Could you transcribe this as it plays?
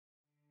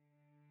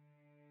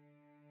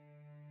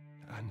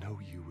I know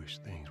you wish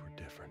things were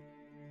different.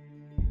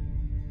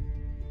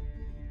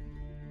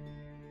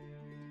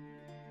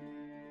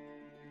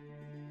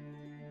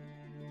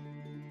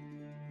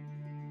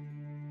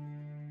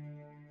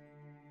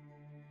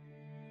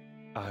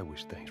 I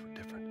wish things were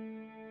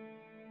different.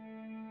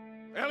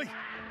 Ellie!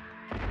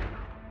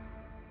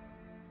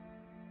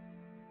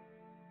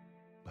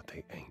 But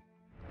they ain't.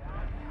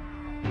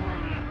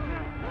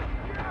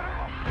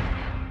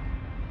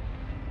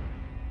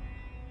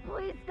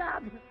 Please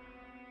stop!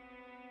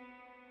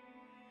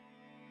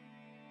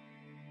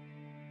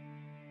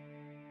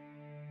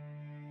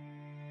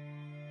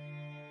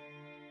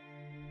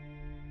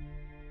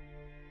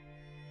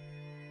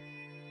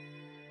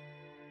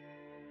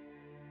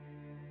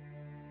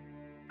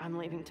 I'm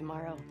leaving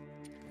tomorrow.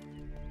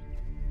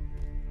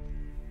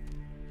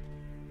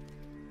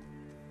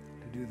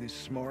 To do this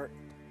smart,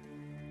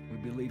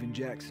 we'd be leaving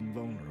Jackson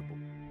vulnerable.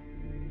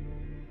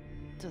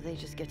 So they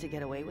just get to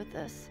get away with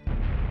this?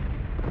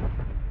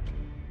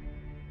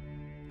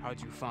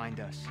 How'd you find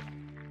us?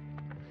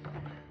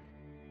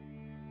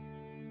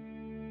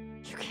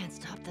 You can't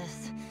stop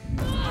this.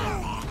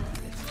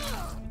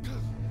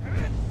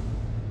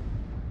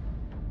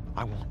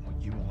 I want what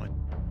you want.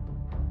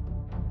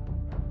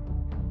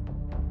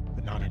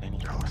 But not at any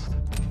cost.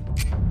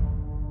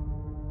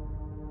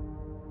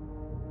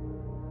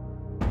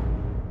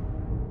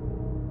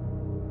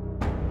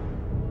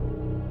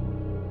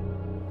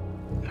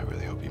 I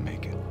really hope you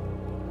make it.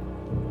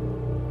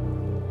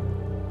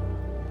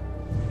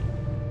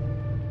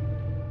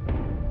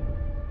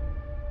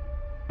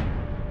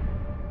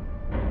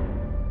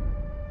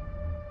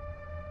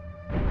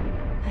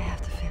 I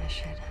have to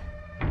finish it.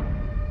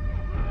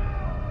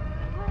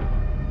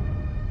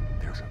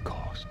 There's a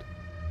cost.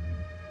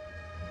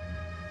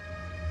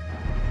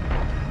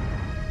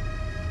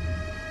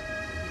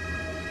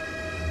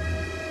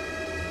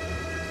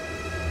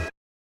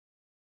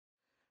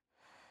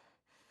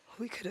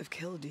 We could have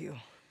killed you.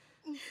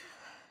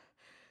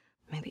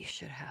 Maybe you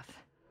should have.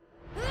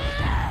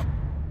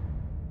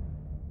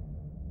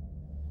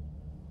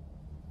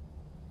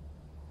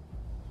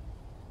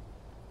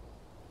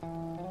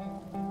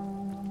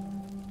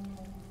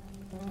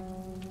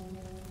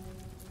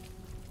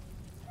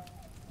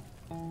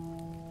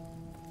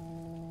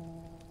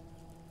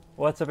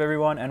 What's up,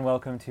 everyone, and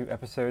welcome to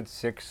episode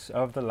 6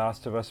 of The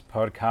Last of Us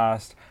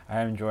podcast.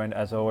 I am joined,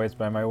 as always,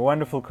 by my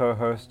wonderful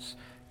co-hosts,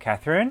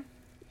 Catherine.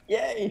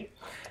 Yay!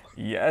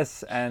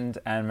 Yes, and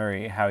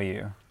Anne-Marie. How are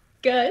you?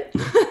 Good.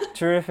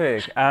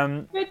 Terrific.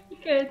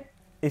 Good.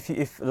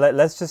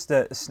 Let's just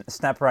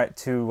snap right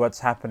to what's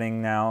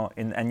happening now,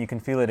 and you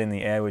can feel it in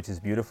the air, which is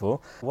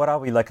beautiful. What are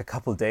we, like a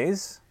couple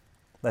days?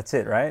 That's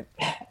it, right?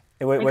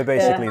 We're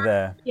basically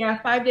there.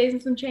 Yeah, 5 days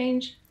and some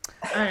change.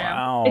 I don't know.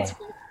 Wow. It's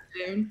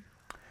soon.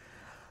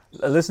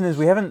 Listeners,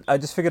 I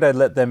just figured I'd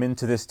let them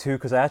into this too,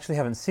 because I actually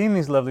haven't seen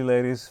these lovely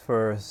ladies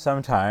for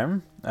some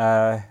time.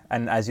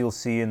 And as you'll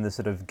see in the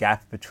sort of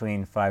gap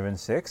between 5 and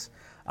 6,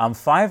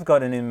 5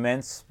 got an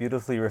immense,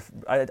 beautifully,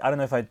 I don't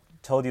know if I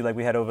told you, like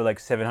we had over like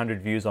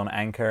 700 views on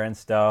Anchor and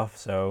stuff.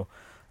 So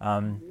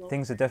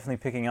things are definitely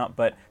picking up.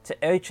 But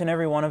to each and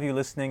every one of you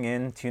listening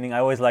in, tuning, I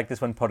always like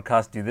this when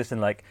podcasts do this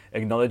and like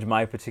acknowledge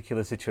my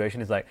particular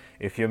situation. It's like,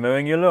 if you're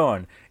mowing your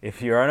lawn,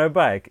 if you're on a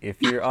bike, if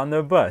you're on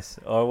the bus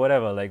or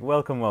whatever, like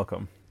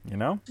welcome, you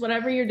know?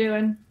 Whatever you're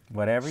doing.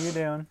 Whatever you're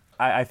doing.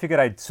 I figured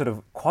I'd sort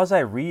of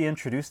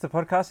quasi-reintroduce the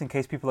podcast in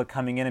case people are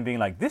coming in and being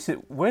like,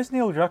 where's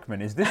Neil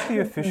Druckmann? Is this the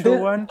official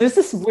one? This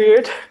is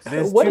weird.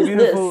 There's What two is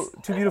this?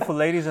 beautiful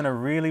ladies and a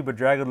really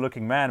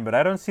bedraggled-looking man, but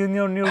I don't see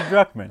Neil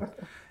Druckmann.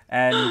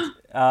 And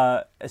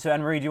so,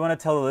 Anne-Marie, do you want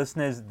to tell the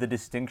listeners the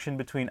distinction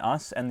between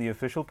us and the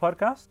official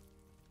podcast?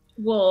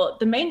 Well,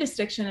 the main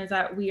distinction is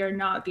that we are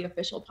not the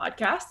official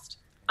podcast.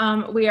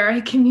 We are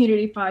a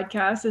community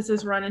podcast. This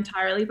is run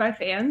entirely by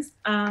fans.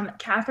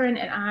 Catherine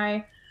and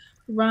I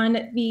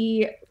run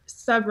the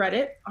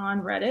subreddit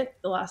on Reddit,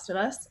 The Last of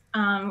Us.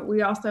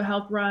 We also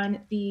help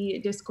run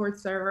the Discord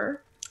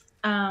server.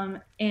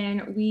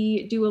 And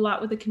we do a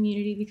lot with the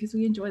community because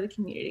we enjoy the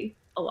community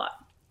a lot.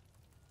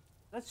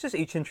 Let's just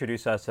each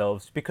introduce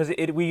ourselves, because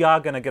we are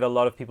going to get a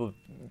lot of people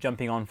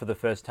jumping on for the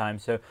first time.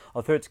 So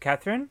I'll throw it to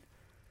Catherine.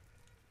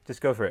 Just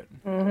go for it.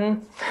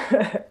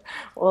 Mm-hmm.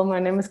 Well, my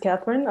name is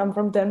Catherine. I'm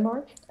from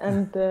Denmark.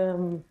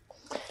 And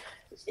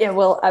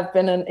I've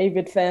been an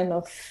avid fan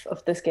of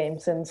this game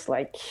since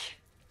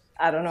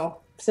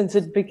since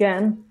it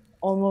began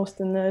almost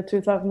in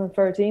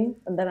 2013.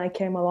 And then I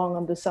came along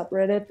on the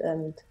subreddit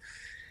and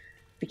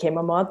became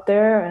a mod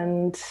there.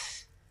 And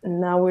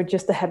now we're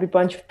just a happy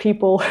bunch of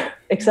people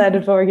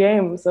excited for a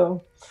game.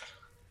 So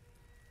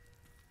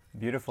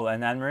Beautiful.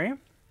 And Anne-Marie?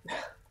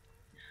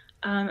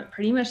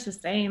 Pretty much the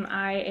same.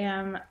 I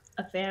am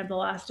a fan of The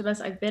Last of Us.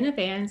 I've been a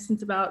fan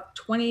since about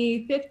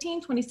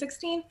 2015,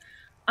 2016.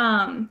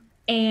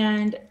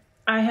 And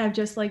I have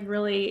just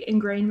really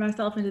ingrained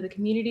myself into the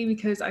community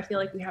because I feel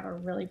like we have a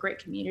really great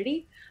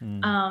community.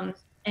 And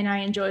I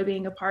enjoy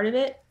being a part of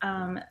it.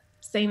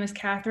 Same as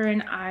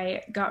Catherine,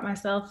 I got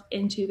myself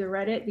into the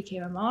Reddit,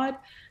 became a mod,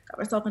 got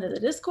myself into the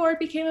Discord,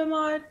 became a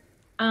mod.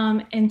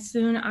 And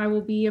soon I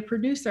will be a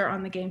producer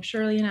on the game,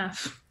 surely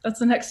enough. That's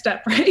the next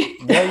step, right?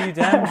 Yeah, you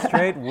damn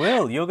straight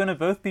will. You're going to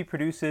both be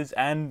producers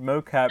and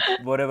mocap,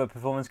 whatever,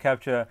 performance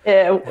capture,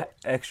 Yeah.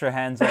 extra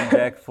hands on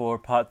deck for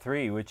part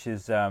 3, which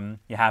is,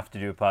 you have to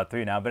do a part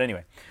 3 now. But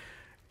anyway.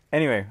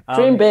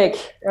 Dream big,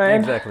 right?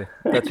 Exactly.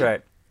 That's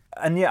right.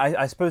 And yeah,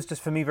 I suppose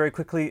just for me very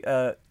quickly,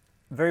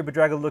 very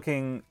bedraggled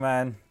looking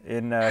man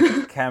in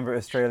Canberra,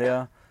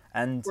 Australia.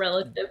 And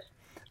Relative.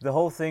 the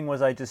whole thing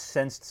was I just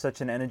sensed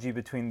such an energy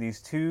between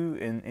these two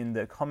in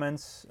the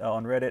comments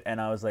on Reddit, and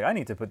I was like, I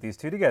need to put these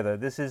two together.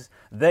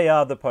 They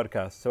are the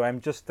podcast, so I'm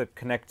just the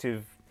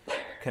connector,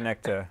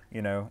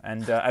 you know.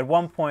 And at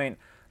one point,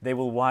 they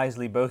will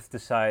wisely both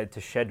decide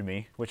to shed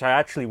me, which I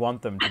actually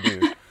want them to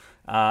do,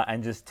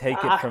 and just take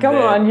it from come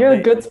there. on, you're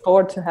a good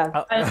sport to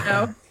have. I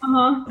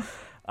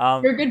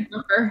know. You're a good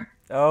buffer.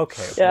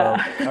 Okay.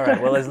 Yeah. Well, all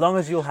right. Well, as long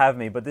as you'll have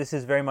me, but this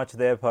is very much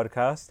their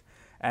podcast,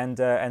 and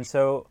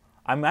so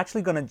I'm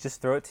actually gonna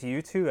just throw it to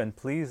you two, and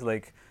please,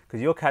 like,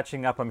 because you're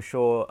catching up, I'm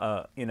sure.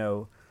 You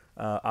know,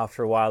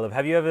 after a while of,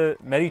 have you ever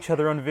met each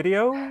other on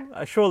video?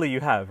 Surely you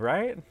have,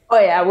 right? Oh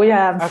yeah, we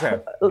have Okay,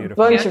 a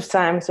beautiful. bunch of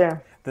times. Yeah,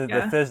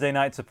 The Thursday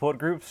night support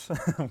groups.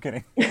 I'm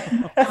kidding.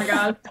 Oh my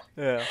god.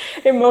 Yeah.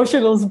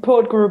 emotional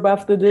support group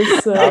after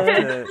this.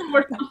 After,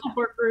 Emotional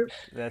support group.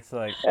 that's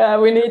like,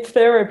 We need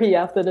therapy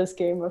after this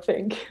game, I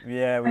think.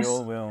 yeah, we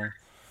all will.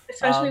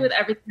 Especially with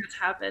everything that's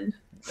happened.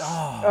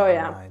 Oh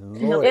yeah. my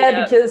lord.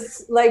 Yeah,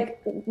 because like,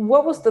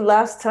 what was the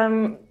last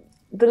time?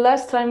 The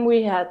last time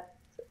we had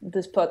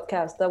this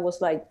podcast, that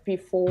was like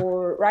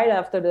right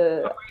after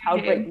the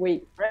outbreak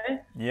week,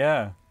 right?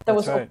 Yeah. That that's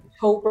was right.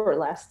 October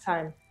last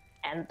time,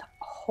 and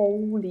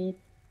holy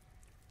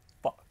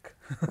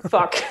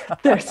Fuck.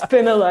 there's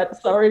been a lot.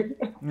 Sorry.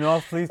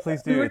 No, please We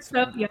do. were It's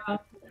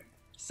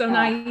so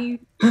naive.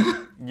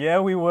 yeah,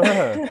 we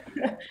were.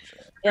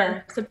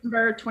 Yeah.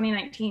 September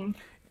 2019.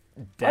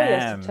 Oh yeah,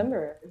 Damn.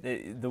 September. The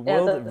Yeah,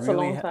 world that's a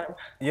really. long time.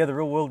 Yeah, the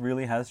real world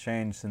really has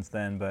changed since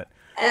then. But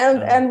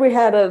And we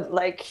had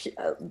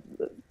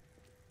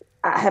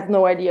I have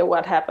no idea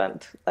what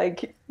happened.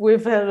 Like,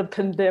 we've had a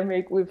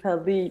pandemic, we've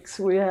had leaks,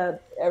 we had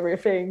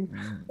everything.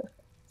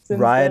 since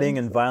rioting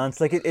then. and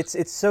violence, like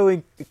it's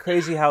so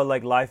crazy how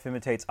like life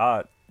imitates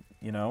art.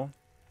 You know.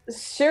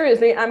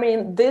 Seriously, I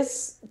mean,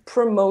 this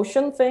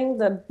promotion thing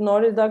that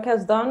Naughty Dog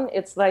has done,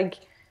 it's like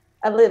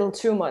a little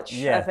too much.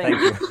 Yeah, I think.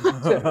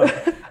 thank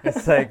you.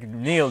 It's like,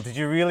 Neil, did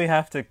you really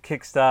have to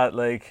kickstart,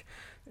 like,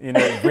 you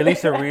know,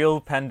 release a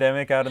real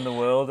pandemic out in the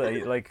world?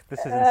 Like, this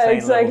is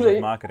insane levels of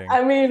marketing.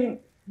 I mean,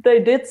 they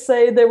did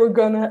say they were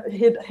gonna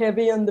hit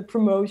heavy on the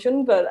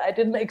promotion, but I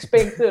didn't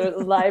expect a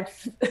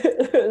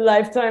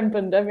lifetime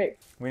pandemic.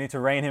 We need to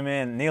rein him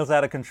in. Neil's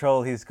out of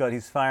control. He's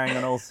firing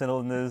on all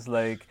cylinders.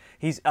 Like,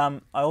 he's I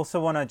also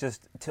want to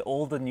just, to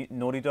all the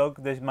Naughty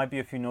Dog, there might be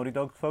a few Naughty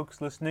Dog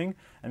folks listening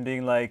and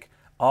being like,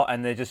 oh,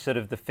 and they're just sort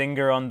of the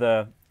finger on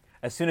the,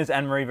 as soon as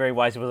Anne-Marie very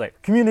wisely was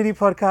like, community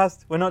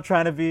podcast, we're not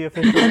trying to be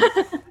official.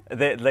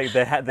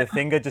 they had their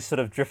finger just sort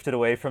of drifted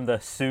away from the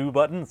sue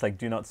button. It's like,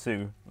 do not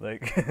sue.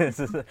 Like, it's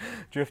just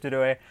drifted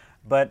away.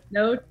 But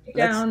No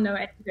down, no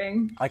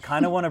anything. I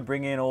kind of want to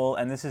bring in all,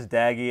 and this is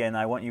Daggy, and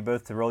I want you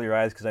both to roll your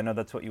eyes because I know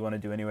that's what you want to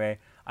do anyway.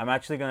 I'm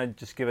actually going to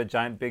just give a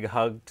giant big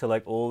hug to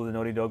like all the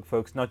Naughty Dog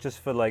folks, not just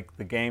for like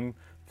the game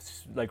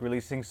like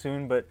releasing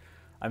soon, but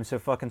I'm so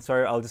fucking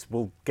sorry.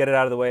 We'll get it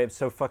out of the way. I'm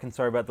so fucking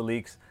sorry about the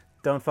leaks.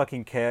 Don't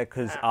fucking care,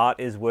 because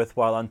art is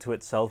worthwhile unto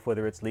itself,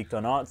 whether it's leaked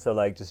or not. So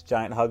like, just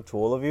giant hug to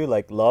all of you.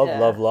 Like, love, Yeah.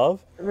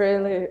 love.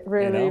 Really,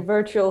 know?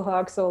 virtual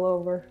hugs all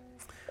over.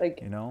 Like,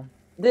 You know?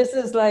 this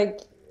is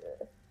like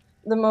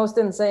the most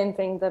insane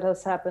thing that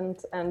has happened,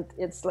 and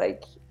it's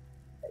like,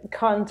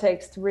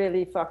 context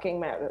really fucking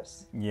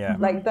matters. Yeah.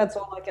 Like, that's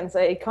all I can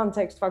say.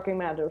 Context fucking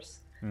matters.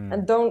 Mm.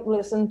 And don't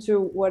listen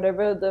to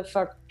whatever the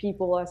fuck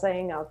people are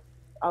saying out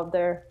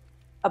there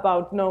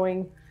about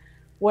knowing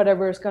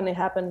whatever is going to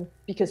happen,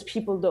 because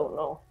people don't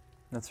know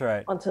That's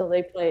right. until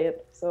they play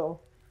it. So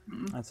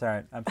That's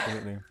right.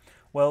 Absolutely.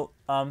 Well,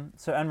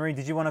 so Anne-Marie,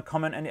 did you want to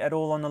comment at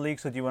all on the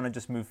leaks, or do you want to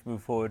just move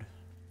forward?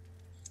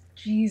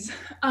 Jeez.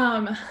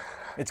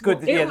 It's good.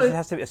 Well, it yeah, was- this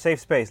has to be a safe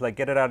space. Like,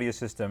 get it out of your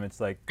system. It's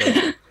like,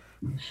 go.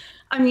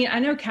 I mean, I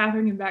know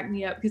Catherine can back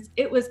me up because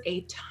it was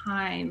a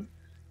time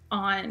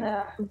on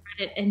Yeah.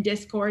 Reddit and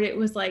Discord. It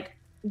was like,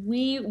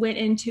 we went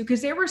into,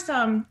 because there were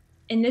some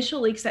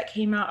initial leaks that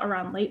came out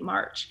around late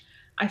March,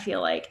 I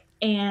feel like,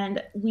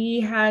 and we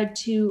had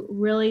to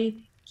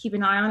really keep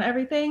an eye on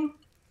everything.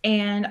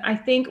 And I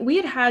think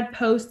we had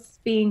posts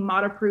being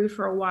mod approved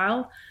for a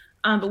while,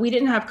 but we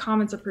didn't have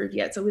comments approved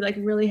yet. So we like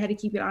really had to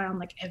keep an eye on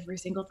like every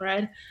single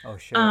thread. Oh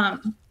shit.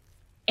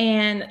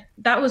 And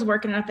that was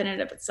working enough in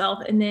and of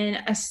itself. And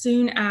then as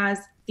soon as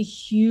the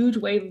huge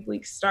wave of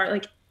leaks start,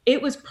 like, it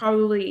was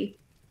probably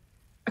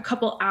a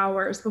couple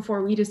hours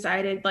before we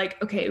decided,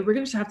 like, okay, we're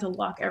gonna just have to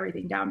lock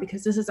everything down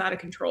because this is out of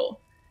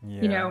control.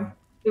 Yeah. You know,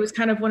 it was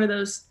kind of one of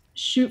those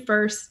shoot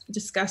first,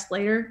 discuss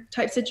later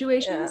type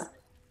situations.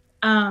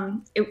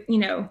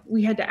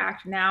 we had to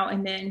act now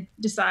and then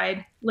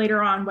decide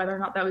later on whether or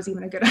not that was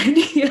even a good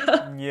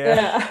idea.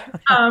 Yeah.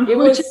 It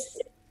Which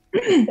was.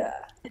 Yeah.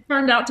 it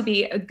turned out to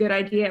be a good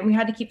idea, and we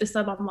had to keep the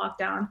sub on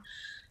lockdown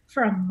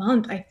for a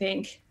month, I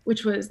think,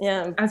 which was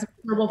Yeah. as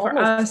horrible for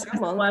Almost us 2 as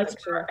it months, was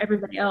actually. for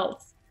everybody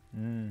else.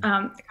 Mm.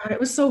 God, it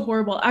was so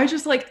horrible. I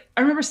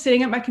remember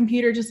sitting at my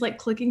computer just like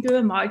clicking through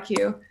the mod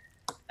queue,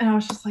 and I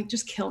was just like,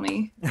 just kill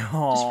me. Just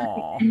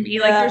Aw. freaking me.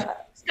 Like there's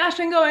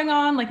discussion going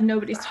on, like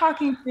nobody's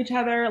talking to each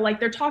other, like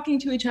they're talking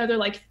to each other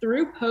like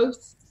through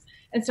posts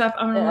and stuff.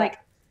 I'm Yeah. like,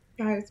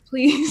 guys,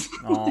 please.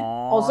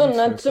 Aw, Also, I'm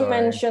not so to sorry.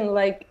 mention,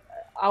 like,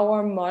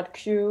 our mod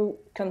queue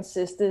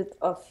consisted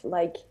of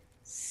like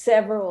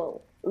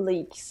several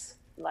leaks.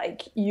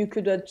 Like, you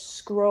could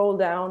scroll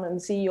down and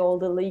see all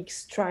the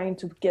leaks trying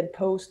to get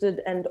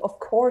posted, and of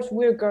course,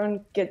 we're going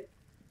to get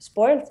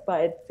spoiled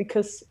by it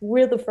because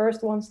we're the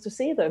first ones to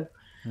see them.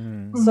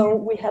 Mm. So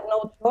we had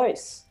no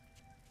choice.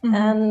 Mhm.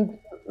 And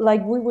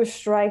like, we were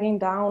striking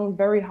down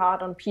very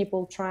hard on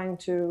people trying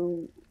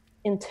to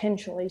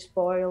intentionally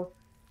spoil,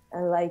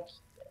 and like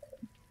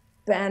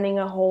banning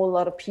a whole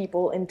lot of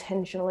people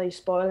intentionally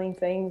spoiling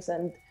things.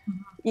 And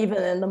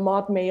even in the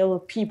mod mail,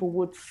 people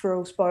would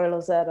throw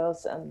spoilers at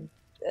us, and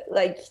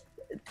like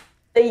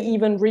they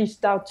even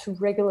reached out to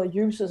regular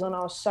users on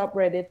our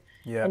subreddit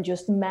Yeah. and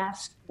just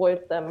mass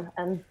spoiled them.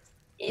 And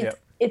Yep.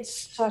 it's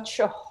such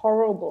a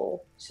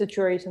horrible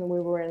situation we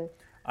were in.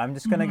 I'm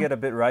just going to get a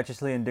bit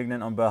righteously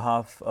indignant on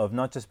behalf of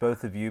not just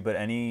both of you, but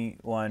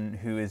anyone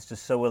who is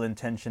just so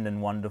well-intentioned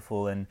and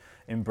wonderful and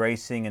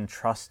embracing and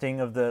trusting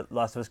of the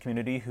Last of Us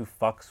community, who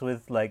fucks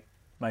with like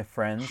my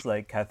friends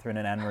like Catherine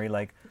and Anne-Marie.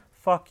 Like,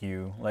 fuck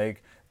you.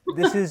 Like,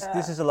 this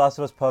is a Last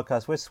of Us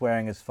podcast. We're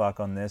swearing as fuck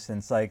on this, and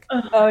it's like,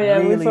 Oh yeah,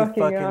 really we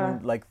fucking are.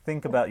 like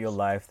think about your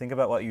life, think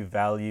about what you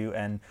value,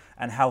 and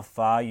how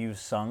far you've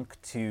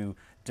sunk to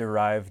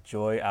derive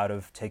joy out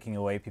of taking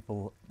away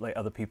people, like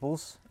other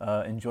people's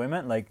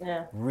enjoyment. Like,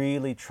 Yeah.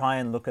 really try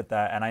and look at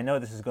that. And I know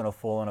this is going to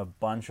fall on a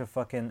bunch of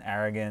fucking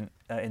arrogant,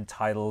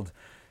 entitled,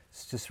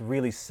 it's just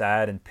really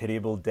sad and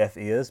pitiable deaf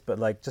ears, but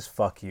like, just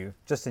fuck you,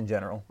 just in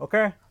general.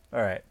 Okay,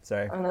 all right,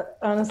 sorry.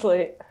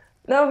 Honestly,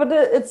 no, but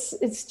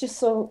it's just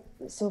so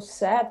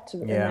sad to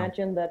Yeah.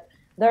 imagine that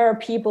there are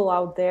people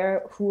out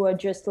there who are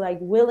just like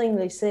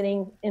willingly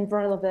sitting in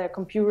front of their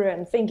computer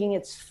and thinking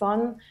it's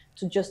fun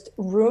to just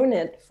ruin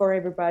it for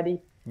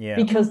everybody Yeah.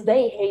 because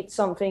they hate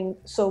something,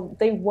 so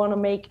they want to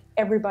make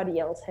everybody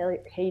else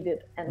hate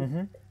it, and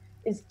Mm-hmm.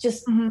 it's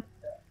just Mhm.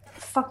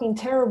 fucking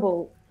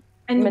terrible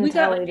And we got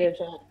mentality. like,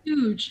 a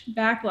huge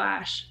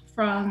backlash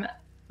from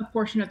a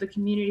portion of the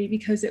community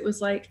because it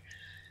was like,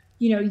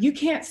 you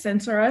can't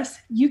censor us.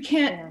 You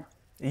can't.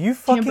 Yeah. Are you can't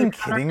fucking break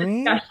down our kidding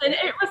me? discussion.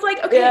 It was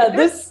like, okay, Yeah,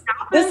 there's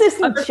this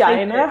isn't other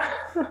China.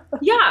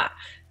 Yeah,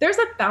 there's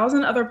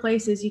 1,000 other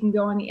places you can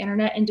go on the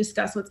internet and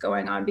discuss what's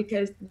going on,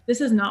 because this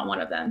is not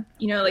one of them.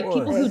 Like course.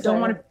 people who don't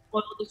want to be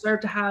spoiled deserve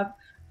to have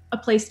a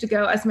place to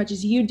go as much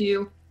as you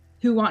do,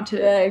 who want to.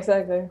 Yeah,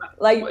 exactly.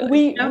 Like Well,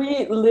 we yeah.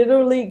 we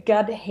literally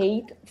got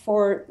hate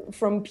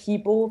from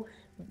people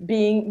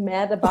being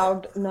mad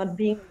about not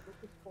being able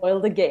to spoil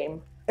the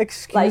game.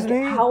 Excuse Like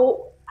me?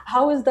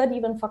 how is that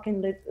even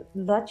fucking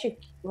logic?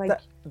 Like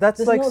That's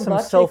there's like no some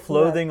logic to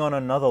self-loathing on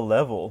another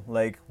level.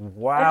 Like,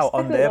 wow,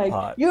 on exactly, their like,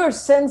 part. you're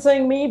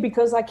censoring me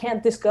because I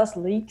can't discuss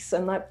leaks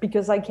and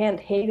because I can't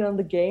hate on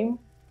the game.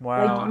 Oh,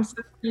 Wow. I'm so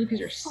because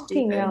you're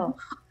Fucking stupid. hell.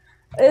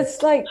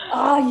 It's like,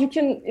 you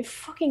can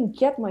fucking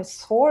get my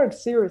sword,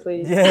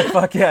 seriously. Yeah,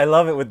 fuck yeah, I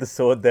love it with the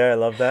sword there. I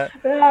love that.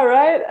 Yeah,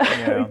 right?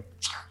 Yeah.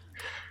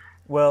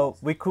 Well,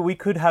 we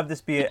could have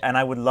this be, and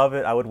I would love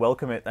it. I would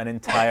welcome it. An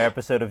entire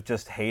episode of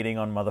just hating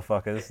on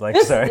motherfuckers. Like,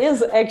 This sorry,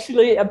 is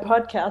actually a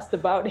podcast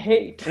about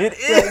hate. it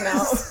right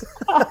now. is.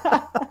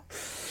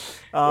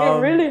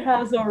 It really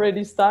has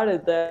already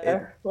started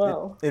there.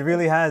 Wow. It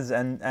really has,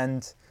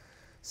 and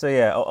so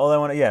yeah. All I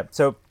want to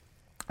So,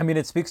 I mean,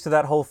 it speaks to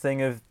that whole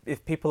thing of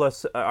if people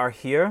are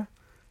here,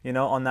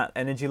 on that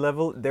energy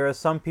level. There are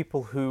some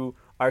people who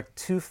are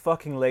too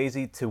fucking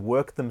lazy to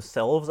work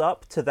themselves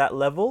up to that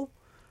level.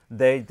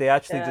 They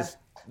actually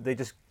Yeah.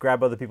 just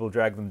grab other people,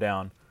 drag them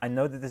down. I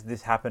know that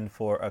this happened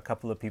for a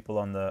couple of people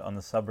on the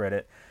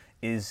subreddit,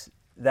 is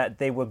that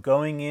they were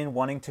going in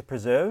wanting to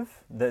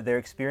preserve their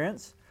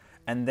experience,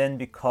 and then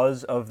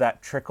because of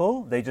that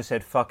trickle, they just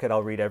said, "Fuck it,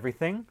 I'll read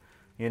everything,"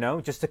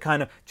 just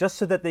to just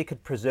so that they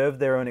could preserve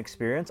their own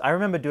experience. I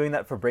remember doing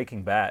that for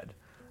Breaking Bad,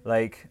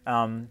 like,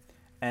 and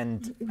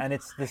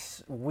it's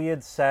this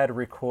weird, sad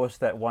recourse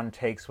that one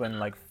takes when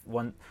like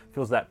one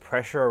feels that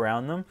pressure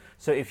around them.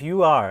 So if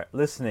you are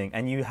listening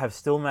and you have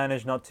still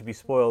managed not to be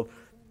spoiled,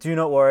 do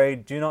not worry,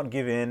 do not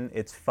give in.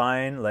 It's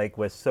fine. Like,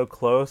 we're so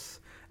close.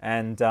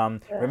 And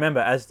remember,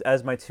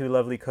 as my two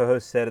lovely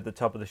co-hosts said at the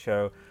top of the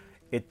show,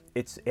 it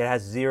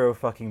has zero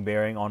fucking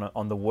bearing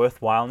on the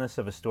worthwhileness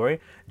of a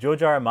story.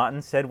 George R. R.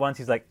 Martin said once,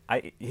 he's like,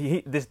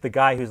 the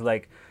guy who's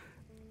like,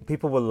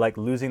 people were like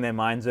losing their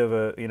minds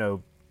over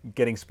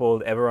getting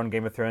spoiled ever on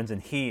Game of Thrones,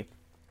 and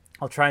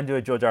I'll try and do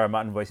a George R. R.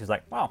 Martin voice. He's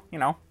like, well,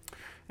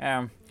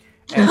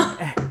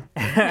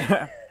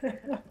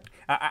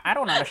 I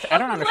don't understand. I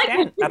don't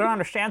understand. I don't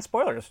understand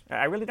spoilers.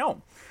 I really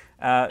don't.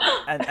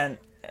 And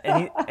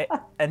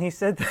he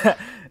said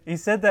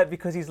that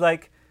because he's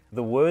like,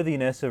 the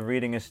worthiness of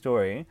reading a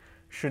story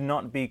should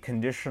not be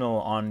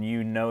conditional on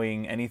you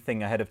knowing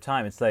anything ahead of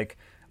time. It's like,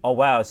 oh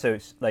wow, so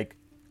it's like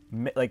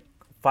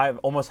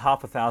almost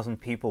 500,000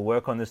 people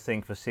work on this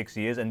thing for 6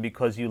 years, and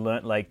because you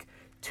learnt like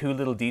 2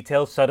 little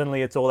details,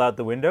 suddenly it's all out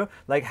the window.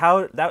 Like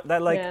how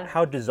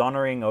how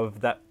dishonoring of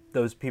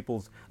those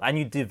people's, and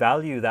you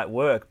devalue that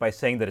work by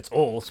saying that it's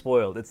all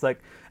spoiled. It's like,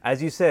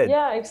 as you said,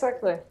 Yeah,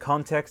 exactly.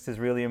 context is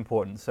really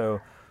important. So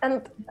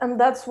And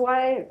that's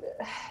why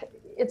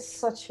it's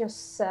such a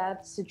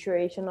sad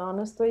situation,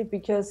 honestly,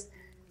 because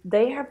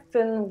they have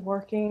been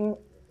working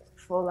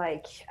for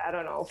like, I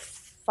don't know,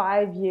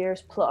 5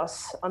 years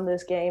plus on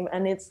this game,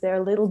 and it's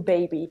their little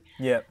baby.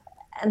 yeah,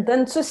 And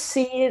then to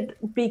see it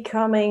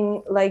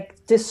becoming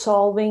like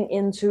dissolving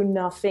into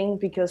nothing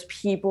because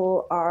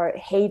people are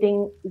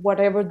hating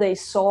whatever they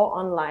saw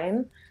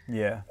online.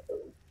 yeah,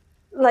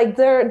 Like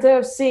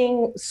they're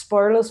seeing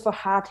spoilers for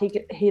hard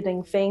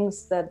hitting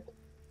things that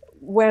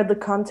where the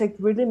context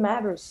really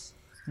matters.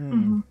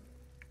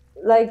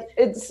 Like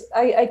it's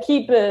I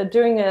keep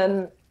doing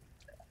an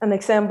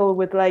example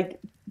with like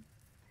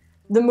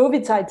the movie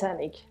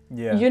Titanic.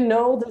 yeah, You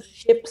know the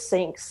ship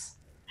sinks.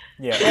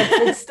 yeah,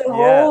 It's the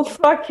Yeah. whole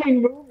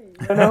fucking movie.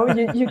 You know,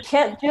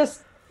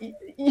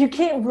 you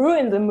can't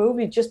ruin the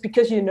movie just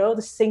because you know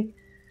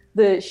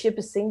the ship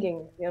is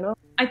sinking. You know.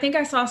 I think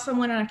I saw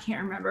someone, and I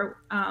can't remember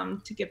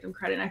to give them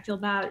credit, and I feel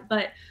bad,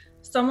 but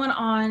someone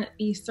on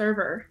the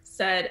server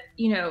said,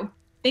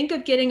 think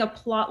of getting a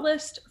plot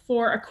list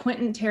for a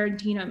Quentin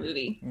Tarantino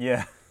movie.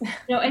 yeah,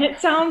 And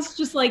it sounds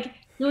just like,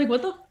 you're like,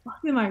 what the fuck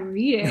am I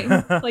reading?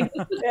 Like,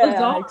 this is Yeah,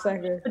 bizarre.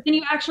 exactly. But then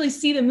you actually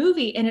see the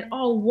movie and it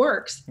all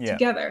works Yeah.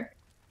 together.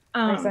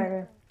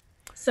 Exactly.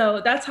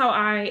 So that's how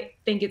I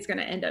think it's going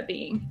to end up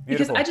being.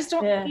 Because Beautiful. I just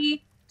don't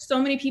see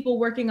so many people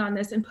working on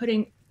this and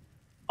putting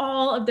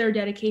all of their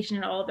dedication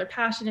and all of their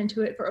passion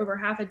into it for over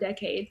half a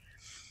decade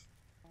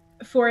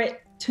for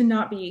it to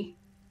not be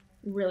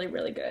really,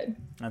 really good.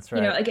 that's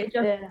right. Like it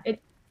just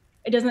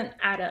it doesn't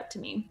add up to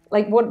me.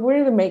 Like what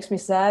really makes me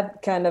sad,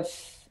 kind of,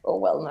 or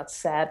well, not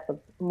sad, but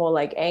more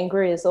like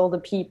angry, is all the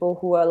people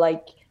who are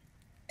like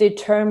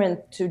determined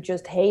to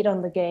just hate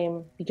on the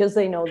game because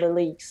they know the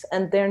leaks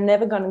and they're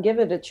never going to give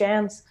it a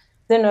chance.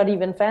 They're not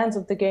even fans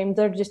of the game.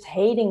 They're just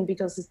hating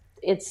because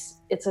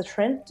it's a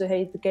trend to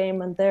hate the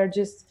game, and they're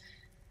just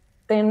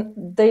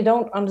they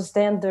don't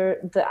understand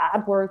the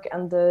artwork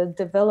and the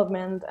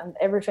development and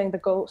everything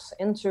that goes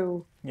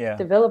into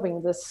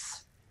developing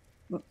this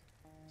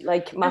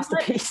like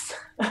masterpiece.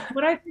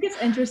 What I think is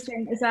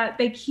interesting is that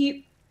they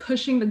keep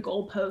pushing the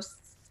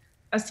goalposts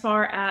as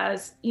far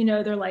as,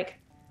 they're like,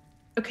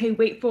 okay,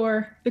 wait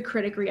for the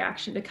critic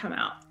reaction to come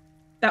out.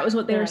 That was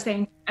what they were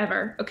saying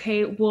ever.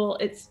 Okay, well,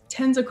 it's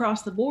 10s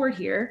across the board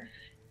here.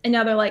 And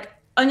now they're like,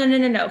 oh,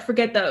 no,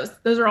 forget those.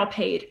 Those are all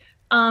paid.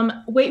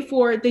 Wait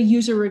for the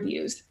user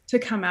reviews to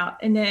come out.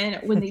 And then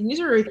when the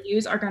user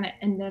reviews are going to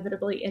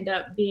inevitably end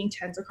up being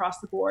 10s across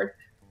the board,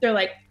 they're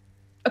like,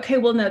 okay,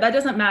 well, no, that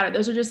doesn't matter.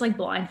 Those are just like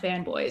blind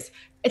fanboys.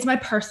 It's my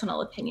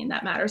personal opinion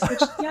that matters.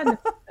 Which,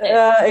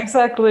 yeah,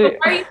 exactly. Why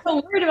are you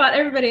so worried about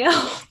everybody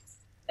else?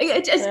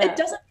 It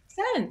doesn't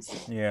make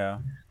sense. Yeah.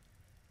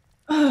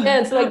 Yeah,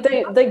 it's like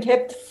they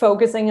kept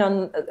focusing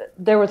on,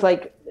 there was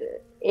like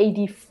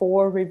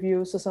 84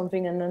 reviews or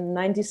something and a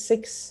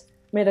 96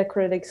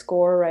 Metacritic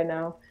score right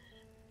now.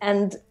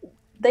 And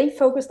they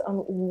focused on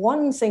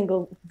one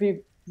single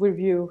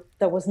review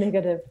that was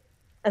negative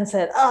and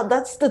said,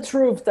 that's the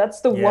truth.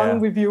 That's the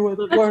one reviewer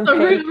that weren't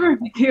paid.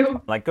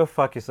 Review. Like, go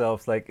fuck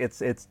yourselves. Like,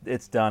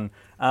 it's done.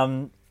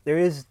 There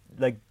is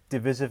like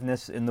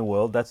divisiveness in the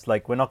world. That's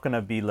like, we're not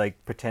gonna be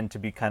like pretend to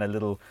be kind of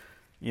little,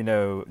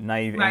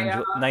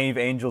 naive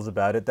angels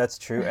about it. That's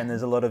true. And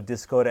there's a lot of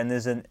discord, and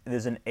there's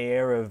an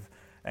air of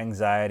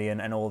anxiety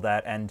and all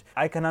that. And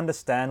I can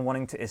understand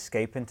wanting to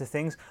escape into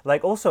things.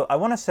 Like, also, I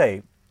want to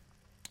say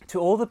to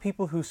all the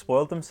people who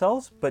spoiled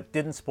themselves but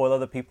didn't spoil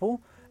other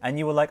people, and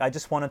you were like, I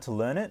just wanted to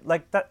learn it.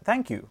 Like that.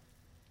 Thank you.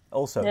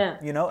 Also,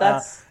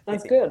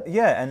 that's good.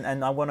 Yeah,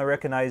 and I want to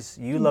recognize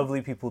you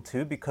lovely people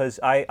too, because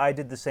I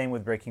did the same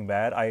with Breaking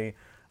Bad.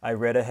 I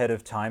read ahead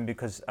of time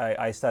because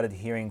I started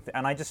hearing,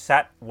 and I just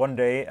sat one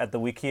day at the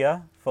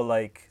Wikia for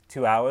like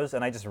 2 hours,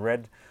 and I just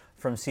read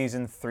from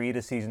season 3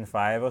 to season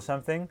 5 or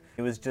something.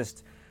 It was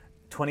just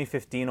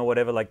 2015 or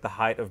whatever, like the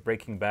height of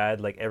Breaking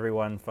Bad, like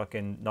everyone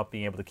fucking not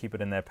being able to keep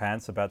it in their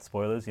pants about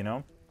spoilers,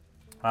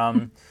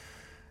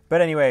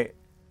 But anyway,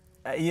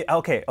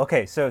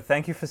 okay, so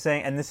thank you for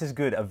saying, and this is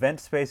good,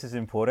 event space is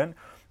important.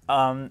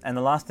 And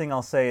the last thing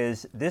I'll say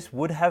is, this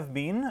would have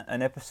been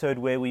an episode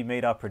where we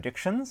made our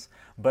predictions,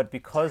 but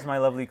because my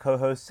lovely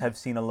co-hosts have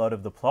seen a lot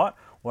of the plot,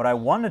 what I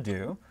want to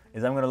do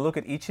is I'm going to look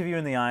at each of you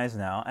in the eyes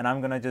now, and I'm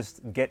going to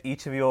just get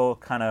each of your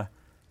kind of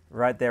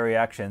write their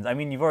reactions. I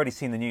mean, you've already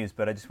seen the news,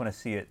 but I just want to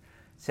see it.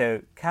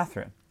 So,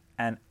 Catherine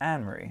and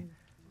Anne-Marie.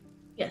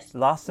 Yes.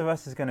 Last of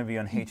Us is going to be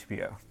on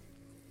HBO.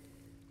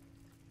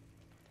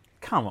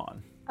 Come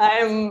on.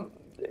 I'm.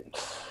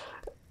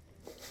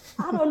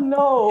 I don't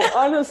know,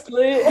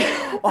 honestly.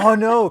 Oh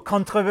no,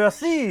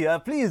 controversy!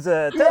 Please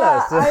tell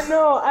Yeah, us.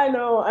 I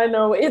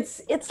know.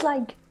 It's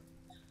like,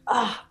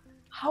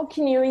 how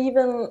can you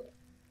even?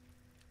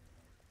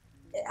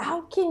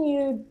 How can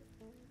you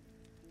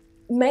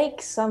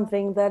make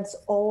something that's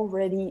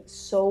already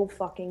so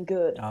fucking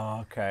good? Oh,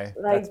 okay,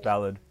 Like, that's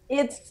valid.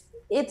 It's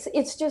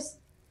just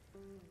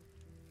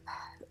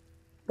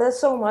there's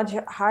so much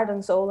heart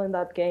and soul in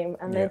that game,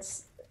 and Yeah.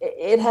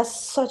 it has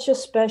such a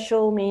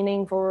special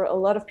meaning for a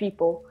lot of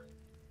people,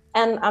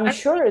 and I'm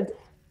sure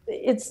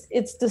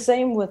it's the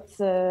same with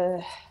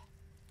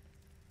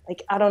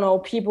like, I don't know,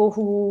 people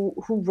who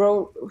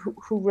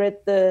read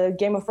the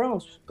Game of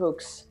Thrones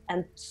books,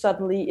 and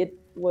suddenly it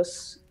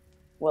was,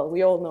 well,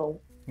 we all know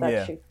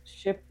that Yeah.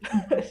 ship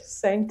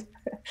sank,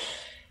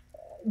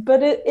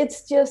 but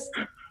it's just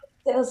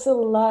there's a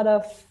lot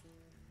of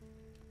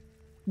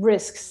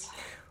risks,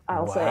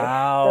 I'll say.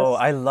 Wow,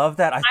 That's- I love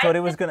that. I thought it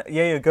was gonna.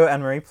 Yeah, go,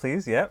 Anne Marie,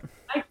 please. Yep.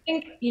 I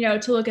think,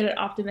 to look at it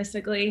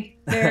optimistically,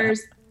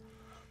 there's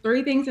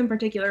three things in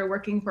particular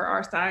working for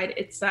our side.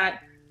 It's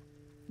that,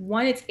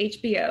 one, it's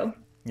HBO.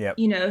 Yep.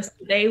 So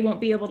they won't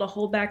be able to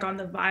hold back on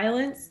the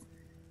violence,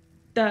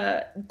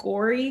 the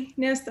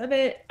goriness of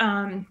it,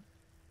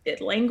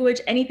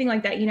 language, anything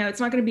like that. It's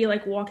not going to be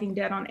like Walking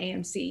Dead on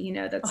AMC.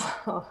 That's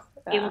Oh,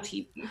 cable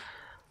TV.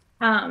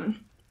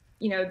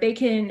 They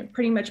can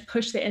pretty much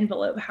push the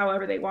envelope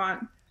however they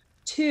want.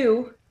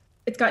 Two,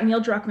 it's got Neil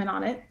Druckmann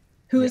on it,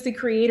 who is the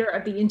creator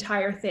of the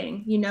entire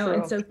thing,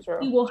 and so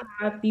he will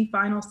have the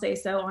final say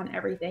so on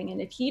everything.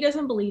 And if he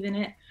doesn't believe in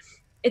it,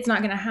 it's not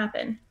going to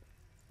happen.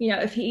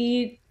 If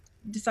he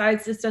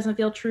decides this doesn't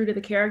feel true to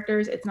the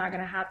characters, it's not going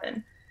to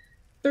happen.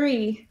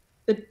 Three,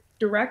 the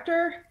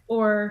director,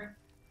 or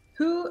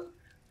who?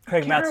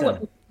 Craig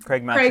Mattson.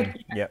 Craig Mattson.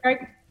 Yep.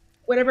 Craig,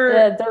 whatever.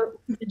 Yeah,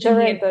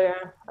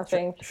 director, I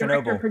think.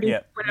 Chernobyl. producer,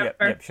 Yep. whatever.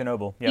 Yep.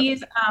 Chernobyl. Yep.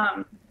 He's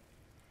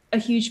a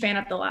huge fan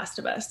of The Last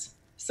of Us.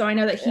 So I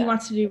know that he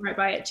wants to do right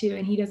by it too,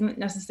 and he doesn't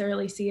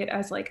necessarily see it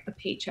as like a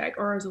paycheck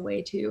or as a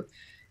way to,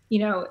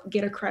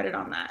 get a credit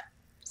on that.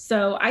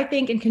 So I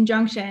think in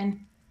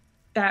conjunction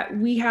that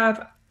we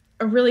have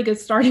a really good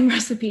starting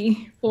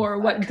recipe for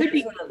what could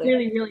be a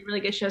really, really, really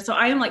good show. So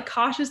I am like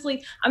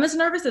cautiously, I'm as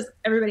nervous as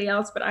everybody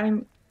else, but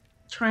I'm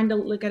trying to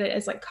look at it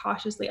as like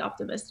cautiously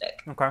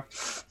optimistic. Okay.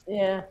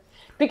 Yeah,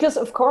 because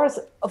of course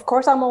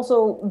I'm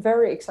also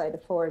very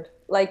excited for it.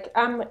 Like,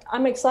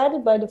 I'm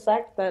excited by the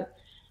fact that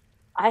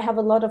I have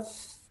a lot of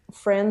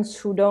friends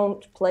who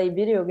don't play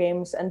video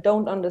games and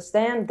don't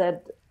understand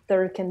that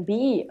there can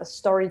be a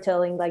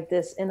storytelling like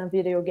this in a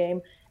video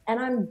game, and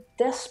I'm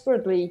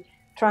desperately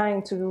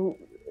trying to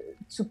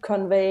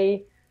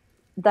convey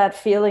that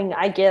feeling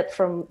I get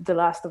from The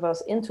Last of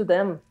Us into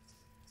them,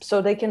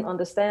 so they can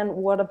understand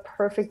what a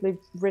perfectly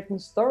written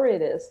story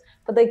it is.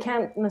 But they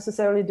can't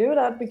necessarily do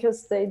that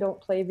because they don't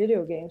play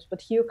video games.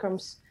 But here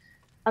comes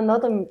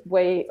another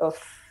way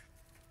of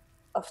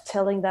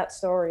telling that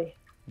story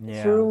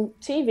through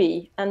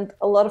TV, and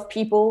a lot of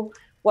people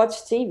watch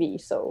TV,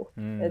 so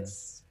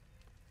it's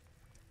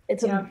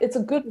a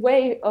good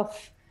way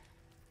of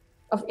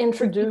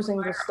introducing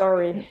the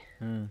story.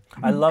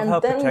 I love how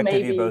then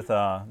protected you both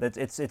are.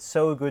 It's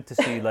so good to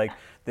see. Like,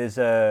 there's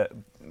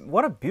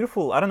what a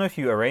beautiful. I don't know if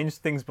you arranged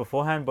things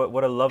beforehand, but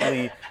what a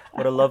lovely.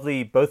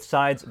 Both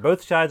sides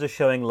are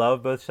showing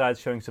love. Both sides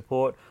showing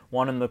support.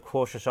 One on the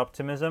cautious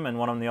optimism, and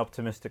one on the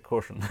optimistic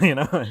caution.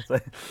 It's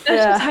like,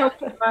 that's just how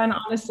we run.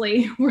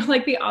 Honestly, we're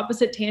like the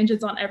opposite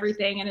tangents on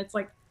everything, and it's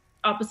like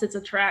opposites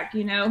attract.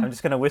 I'm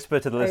just gonna whisper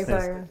to the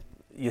listeners.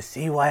 You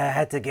see why I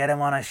had to get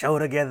him on a show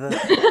together?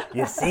 Can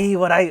you see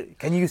what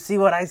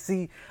I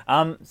see?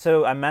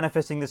 So I'm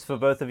manifesting this for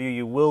both of you.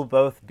 You will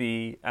both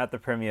be at the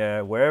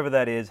premiere, wherever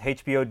that is.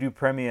 HBO do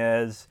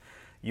premieres.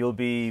 You'll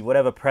be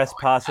whatever press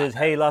passes.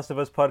 Hey, Last of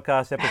Us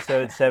podcast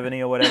episode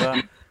 70 or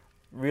whatever.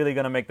 Really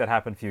gonna make that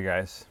happen for you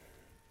guys.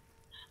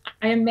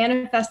 I am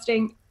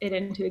manifesting it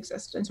into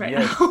existence right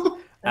now.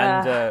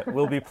 And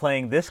we'll be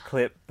playing this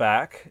clip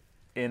back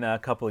in a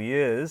couple of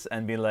years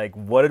and be like,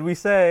 what did we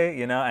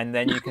say? And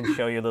then you can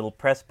show your little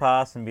press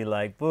pass and be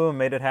like, boom,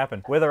 made it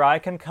happen. Whether I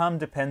can come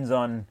depends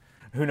on,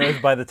 who knows,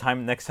 by the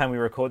next time we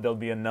record, there'll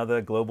be another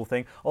global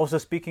thing. Also,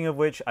 speaking of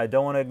which, I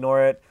don't want to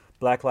ignore it.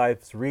 Black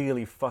lives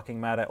really fucking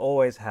matter.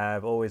 Always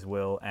have, always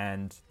will.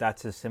 And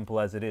that's as simple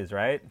as it is,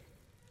 right?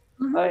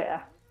 Oh,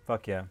 yeah.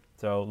 Fuck yeah.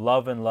 So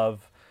love,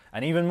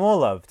 and even more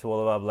love to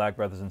all of our black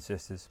brothers and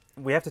sisters.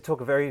 We have to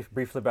talk very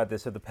briefly about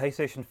this. So the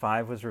PlayStation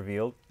 5 was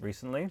revealed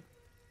recently.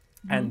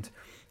 And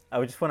I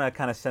just want to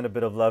kind of send a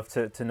bit of love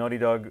to Naughty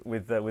Dog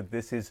with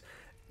this. Is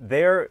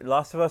their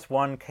Last of Us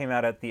 1 came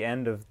out at the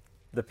end of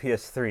the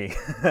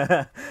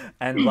PS3,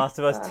 and Last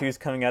of Us 2 is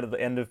coming out at the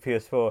end of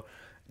PS4.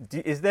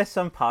 Is there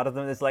some part of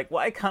them that's like,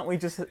 why can't we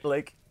just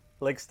like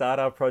start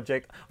our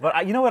project?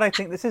 But you know what I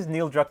think? This is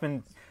Neil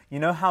Druckmann. You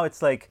know how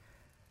it's like,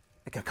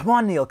 come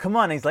on, Neil, come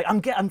on. And he's like,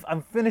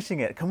 I'm finishing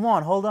it. Come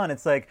on, hold on.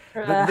 It's like,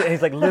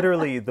 he's like,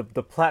 literally, the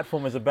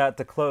platform is about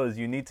to close.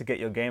 You need to get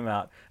your game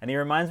out. And he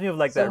reminds me of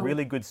like that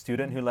really good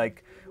student who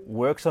like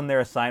works on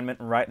their assignment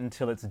right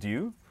until it's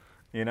due,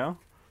 you know?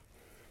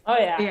 Oh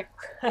yeah.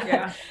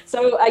 Yeah.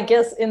 So I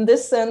guess in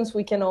this sense,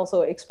 we can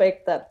also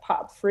expect that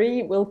part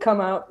 3 will come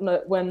out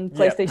when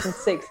PlayStation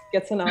 6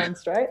 gets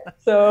announced, right?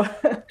 So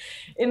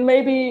in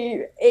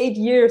maybe 8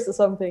 years or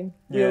something,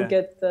 you'll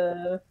get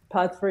the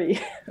part 3.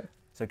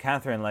 So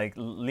Catherine,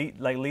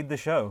 lead the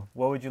show.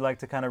 What would you like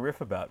to kind of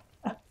riff about?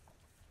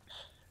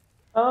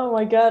 Oh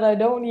my God, I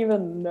don't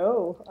even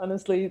know,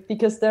 honestly,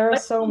 because there are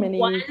so many.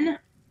 One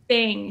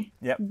thing.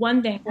 Yep.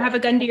 One thing. Have a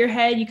gun to your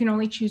head. You can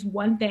only choose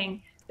one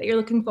thing that you're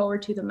looking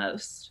forward to the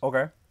most.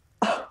 Okay.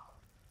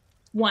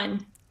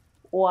 One.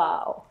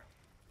 Wow.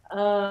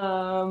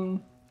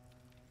 10.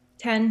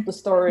 The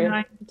story.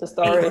 9. The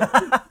story.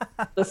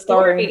 The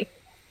story.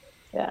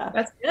 Yeah.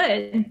 That's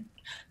good.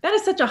 That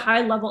is such a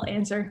high level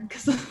answer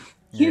because I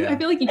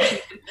feel like you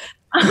cheated.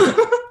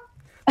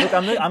 Look,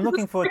 I'm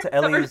looking forward to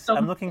Ellie's.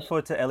 I'm looking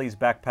forward to Ellie's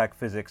backpack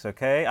physics.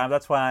 Okay,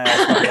 that's why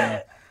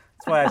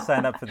I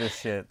signed up for this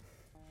shit.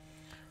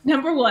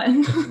 Number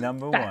 1.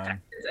 Number Backpack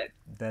 1. physics.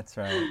 That's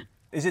right.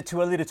 Is it too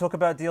early to talk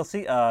about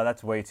DLC?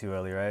 That's way too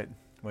early, right?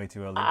 Way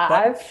too early.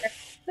 I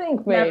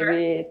think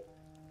maybe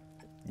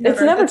Never.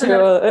 it's never That's too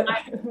early.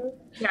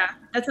 Yeah,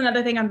 that's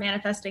another thing I'm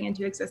manifesting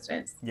into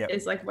existence. Yep.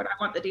 Is like what I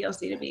want the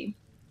DLC to be.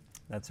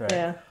 That's right.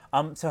 Yeah.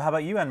 So how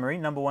about you, Anne-Marie?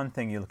 Number 1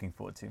 thing you're looking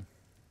forward to?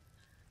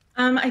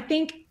 I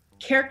think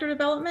character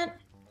development,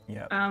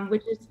 Yeah.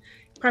 which is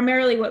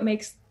primarily what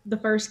makes the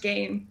first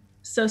game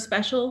so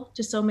special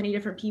to so many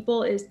different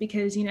people, is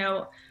because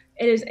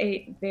it is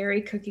a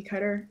very cookie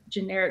cutter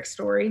generic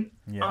story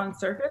on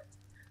surface.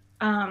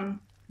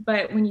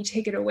 But when you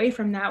take it away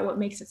from that, what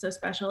makes it so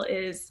special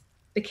is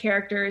the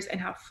characters and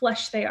how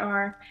fleshed they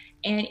are,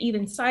 and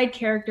even side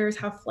characters,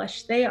 how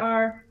fleshed they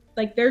are.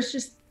 Like there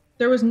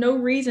was no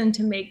reason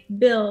to make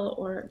Bill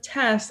or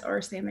Tess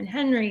or Sam and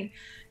Henry,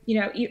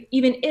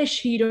 even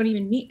Ish, who you don't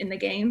even meet in the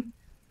game,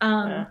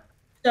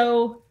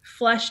 so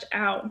fleshed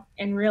out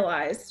and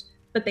realized.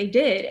 But they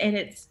did, and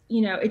it's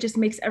it just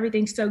makes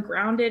everything so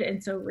grounded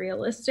and so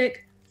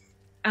realistic.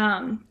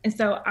 And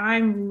so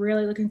I'm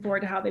really looking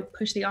forward to how they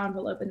push the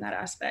envelope in that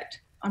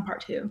aspect on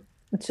part 2.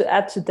 To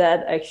add to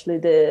that, actually,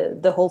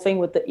 the whole thing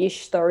with the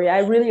Ish story, I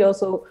really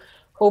also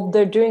hope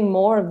they're doing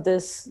more of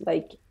this,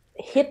 like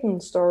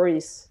hidden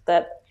stories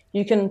that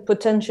you can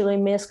potentially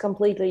miss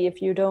completely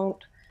if you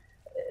don't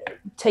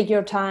take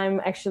your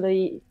time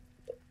actually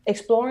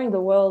exploring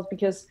the world,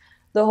 because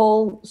the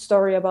whole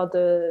story about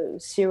the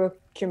Zero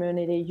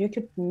community, you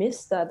could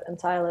miss that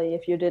entirely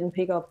if you didn't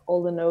pick up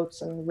all the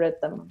notes and read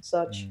them and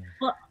such.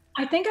 Well,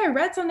 I think I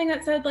read something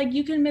that said like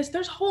you can miss,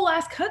 there's whole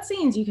ass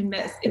cutscenes you can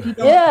miss if you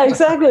don't. Yeah,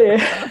 exactly.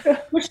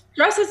 Which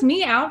stresses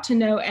me out to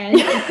no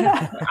end.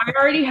 I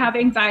already have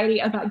anxiety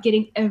about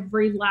getting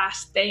every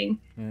last thing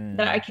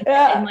that I can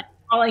get, and like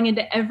crawling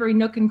into every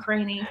nook and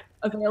cranny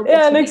available. Yeah,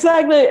 to and me.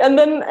 exactly. And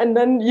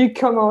then you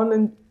come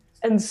on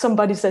and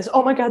somebody says,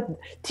 "Oh my God,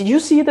 did you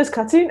see this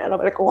cutscene?" And I'm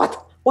like,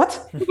 "What? What?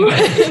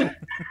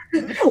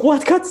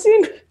 What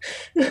cutscene?"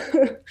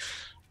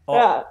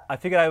 Yeah. I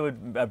figured I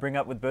would bring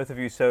up with both of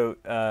you. So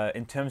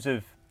in terms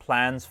of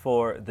plans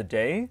for the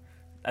day,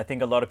 I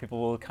think a lot of people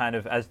will kind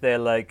of, as they're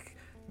like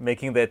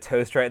making their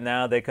toast right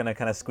now, they're gonna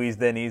kind of squeeze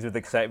their knees with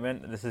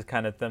excitement. This is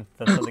kind of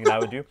something that I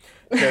would do.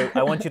 So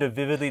I want you to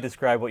vividly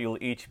describe what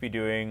you'll each be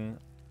doing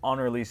on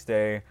release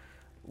day.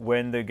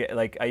 When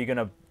are you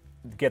gonna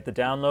get the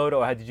download,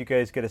 or how did you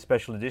guys get a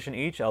special edition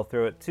each? I'll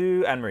throw it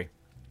to Anne-Marie.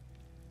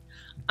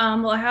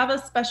 Well, I have a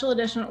special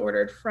edition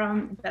ordered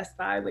from Best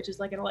Buy, which is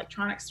like an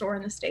electronics store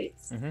in the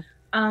States. Mm-hmm.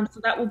 So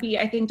that will be,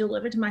 I think,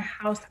 delivered to my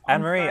house.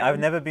 Anne-Marie, I've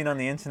never been on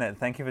the internet.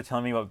 Thank you for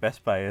telling me what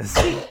Best Buy is.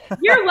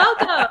 You're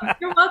welcome.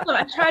 You're welcome.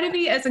 I try to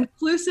be as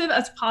inclusive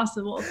as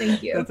possible.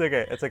 Thank you. That's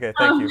okay. It's okay.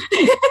 Thank you.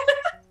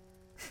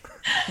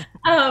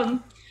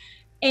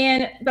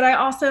 But I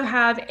also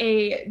have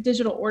a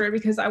digital order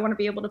because I want to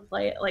be able to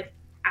play it like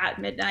at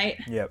midnight,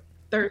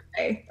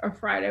 Thursday or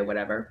Friday,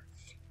 whatever.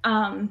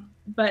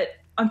 But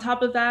on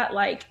top of that,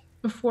 like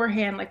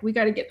beforehand, like we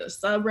got to get the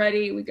sub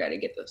ready, we got to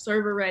get the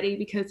server ready,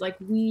 because like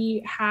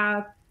we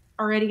have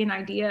already an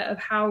idea of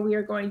how we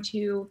are going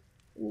to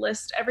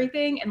list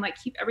everything and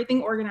like keep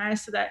everything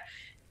organized so that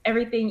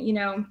everything,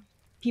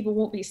 people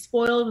won't be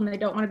spoiled when they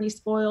don't want to be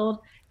spoiled,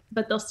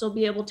 but they'll still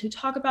be able to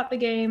talk about the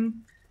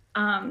game.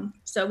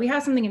 So we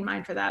have something in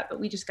mind for that, but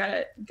we just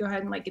gotta go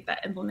ahead and like get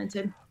that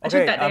implemented.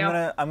 Okay,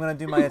 I'm gonna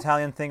do my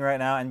Italian thing right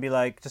now and be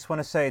like, just want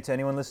to say to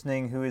anyone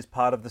listening who is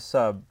part of the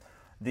sub,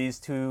 these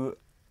two,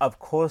 of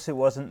course, it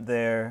wasn't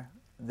their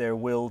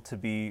will to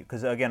be,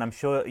 because again, I'm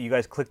sure you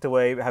guys clicked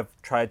away, have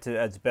tried to,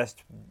 as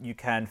best you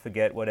can,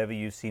 forget whatever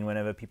you've seen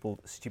whenever people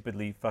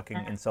stupidly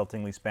fucking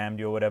insultingly spammed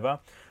you or whatever.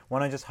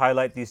 Want to just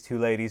highlight these two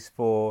ladies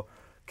for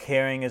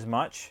caring as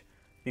much,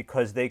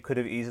 because they could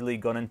have easily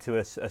gone into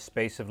a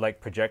space of like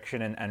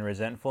projection and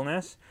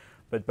resentfulness,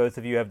 but both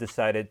of you have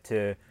decided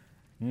to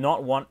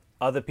not want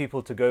other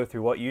people to go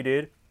through what you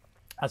did,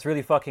 That's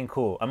really fucking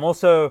cool. I'm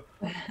also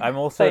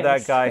that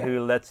Thanks. guy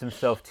who lets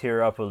himself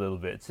tear up a little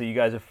bit. So you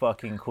guys are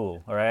fucking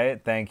cool. All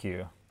right, thank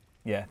you.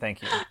 Yeah,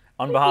 thank you.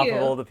 On behalf you.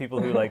 of all the people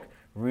who like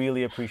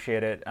really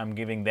appreciate it, I'm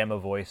giving them a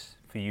voice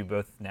for you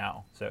both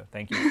now. So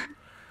thank you.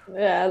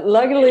 Yeah,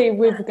 luckily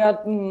we've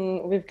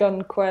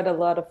gotten quite a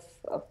lot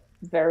of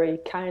very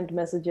kind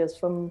messages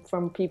from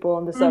people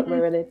on the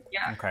subreddit.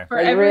 Yeah. Okay.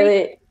 For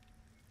Like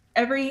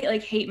every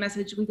like hate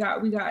message we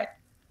got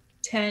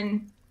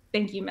 10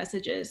 thank you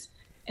messages.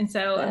 And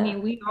so I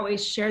mean we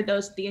always shared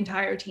those with the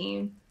entire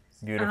team.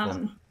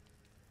 Beautiful.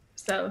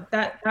 So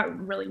that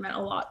really meant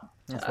a lot.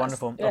 That's us.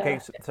 wonderful. Yeah. Okay,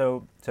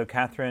 so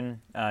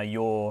Catherine,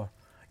 your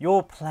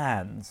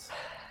plans.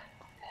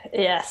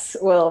 Yes.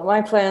 Well,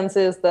 my plans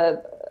is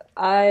that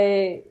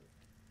I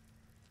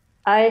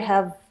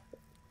have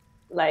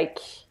like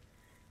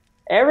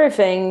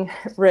everything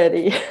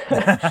ready.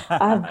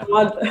 I've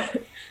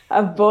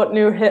bought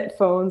new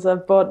headphones.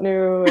 I've bought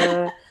new.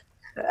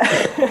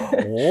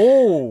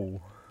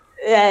 Oh.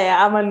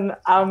 Yeah, I'm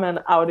an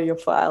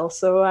audiophile,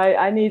 so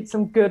I need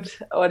some good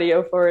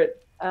audio for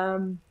it.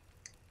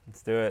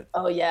 Let's do it.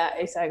 Oh yeah,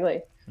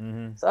 exactly.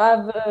 Mm-hmm.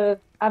 So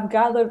I've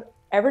gathered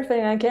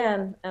everything I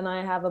can, and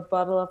I have a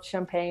bottle of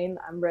champagne.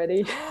 I'm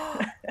ready.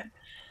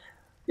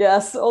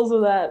 Yes, also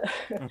that.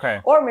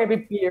 Okay. Or maybe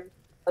beer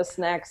or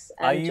snacks,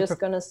 Are and you just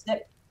gonna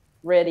sit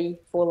ready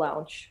for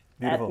launch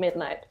Beautiful. at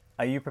midnight.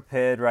 Are you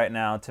prepared right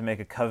now to make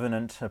a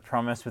covenant, a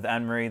promise with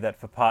Anne-Marie that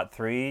for part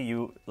 3,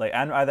 you like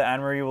either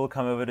Anne-Marie will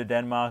come over to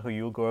Denmark or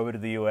you'll go over to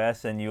the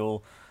US and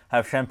you'll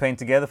have champagne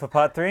together for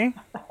part 3?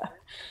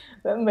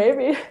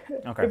 Maybe.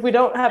 Okay. If we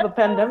don't have a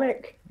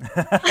pandemic.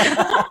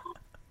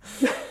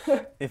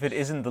 If it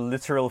isn't the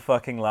literal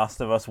fucking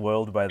Last of Us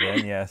world by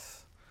then,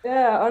 yes.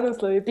 Yeah,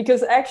 honestly,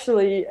 because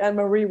actually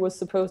Anne-Marie was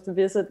supposed to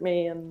visit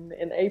me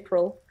in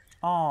April,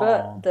 Oh.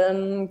 but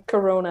then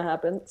Corona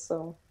happened,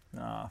 so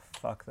Oh,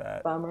 fuck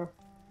that. bummer.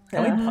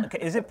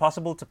 Is it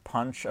possible to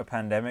punch a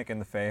pandemic in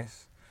the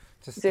face?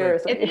 Just like-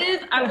 Seriously. If it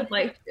is, I would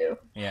like to.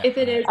 Yeah. If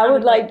it is, I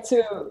would like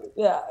to,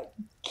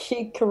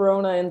 kick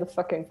Corona in the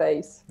fucking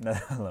face.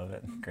 I love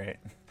it. Great.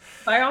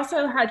 I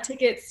also had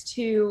tickets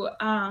to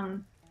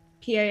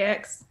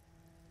PAX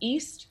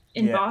East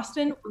in Yeah.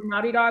 Boston, where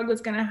Naughty Dog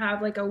was going to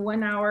have like a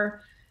 1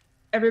 hour.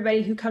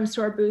 Everybody who comes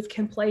to our booth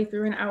can play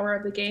through an hour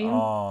of the game.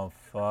 Oh,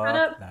 fuck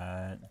up.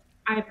 that.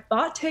 I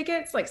bought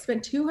tickets, like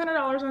spent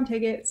 $200 on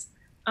tickets.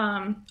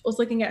 Was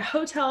looking at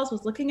hotels,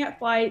 was looking at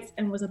flights,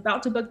 and was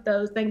about to book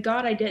those. Thank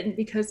God I didn't,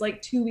 because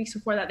like 2 weeks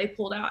before that they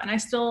pulled out, and I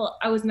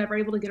was never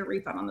able to get a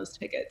refund on those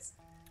tickets.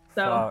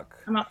 So Fuck.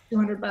 I'm out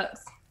 $200.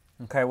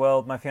 Okay,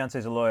 well, my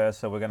fiance's a lawyer,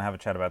 so we're going to have a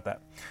chat about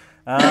that.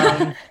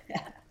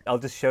 I'll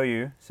just show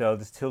you. So I'll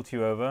just tilt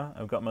you over.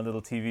 I've got my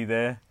little TV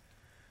there.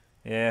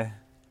 Yeah.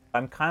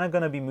 I'm kind of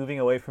going to be moving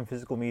away from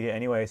physical media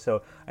anyway,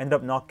 so I end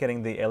up not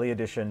getting the Ellie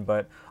edition,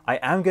 but I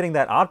am getting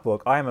that art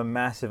book. I am a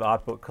massive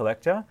art book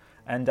collector.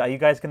 And are you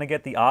guys going to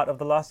get the art of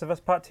The Last of Us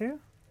Part 2?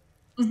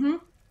 Mm-hmm.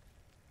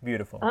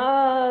 Beautiful.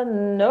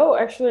 No,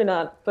 actually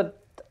not. But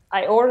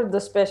I ordered the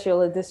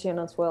special edition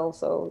as well,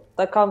 so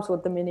that comes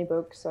with the mini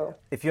book. So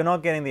If you're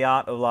not getting the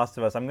art of Last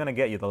of Us, I'm going to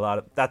get you the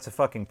art. That's a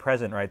fucking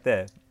present right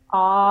there.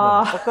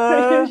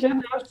 you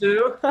shouldn't have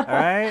to. All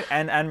right,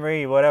 and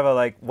Anne-Marie,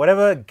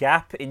 whatever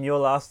gap in your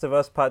Last of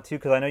Us Part 2,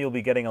 because I know you'll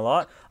be getting a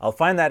lot, I'll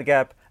find that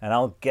gap and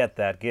I'll get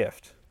that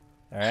gift.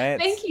 All right?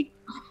 Thank you.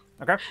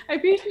 Okay. I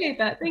appreciate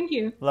that. Thank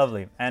you.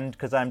 Lovely. And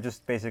because I'm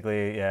just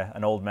basically,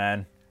 an old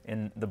man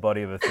in the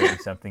body of a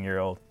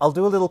 30-something-year-old. I'll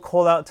do a little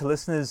call out to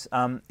listeners.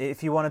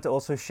 If you wanted to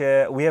also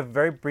share, we have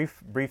very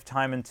brief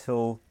time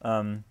until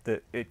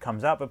it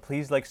comes out, but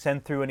please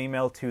send through an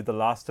email to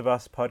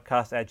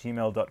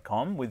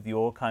thelastofuspodcast@gmail.com with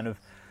your kind of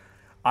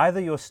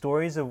either your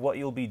stories of what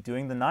you'll be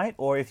doing the night,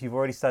 or if you've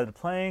already started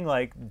playing,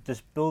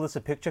 just build us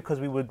a picture, because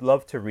we would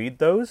love to read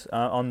those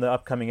on the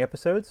upcoming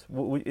episodes.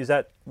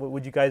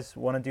 Would you guys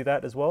want to do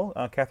that as well,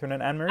 Catherine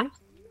and Anne-Marie?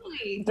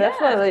 Absolutely.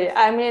 Definitely.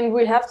 Yeah. I mean,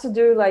 we have to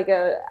do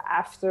a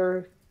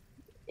after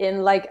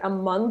in a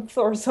month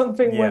or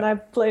something when Yeah. I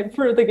played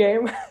through the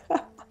game.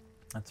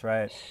 That's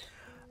right.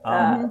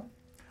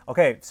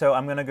 Okay, so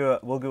I'm gonna go.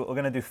 We're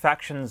gonna do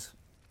factions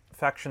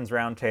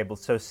roundtable.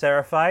 So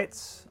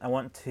Seraphites, I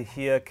want to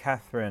hear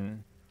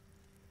Catherine,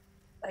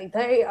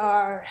 They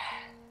are.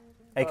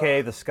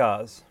 aka the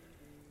Scars.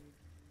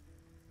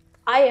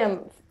 I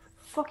am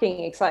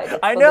fucking excited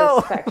I for know!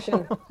 this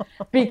faction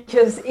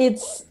because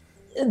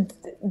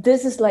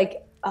this is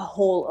a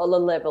whole other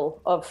level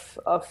of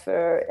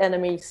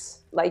enemies.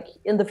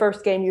 In the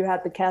first game, you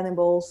had the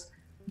cannibals,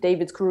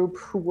 David's group,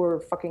 who were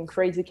fucking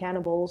crazy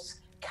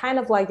cannibals, kind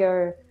of like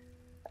a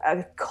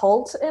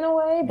cult in a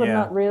way, but Yeah.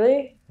 not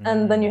really.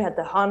 And then you had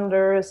the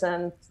hunters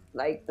and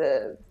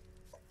the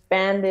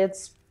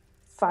bandits,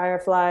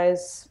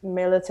 fireflies,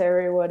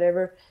 military,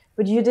 whatever.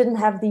 But you didn't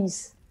have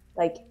these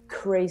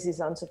crazy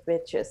sons of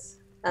bitches.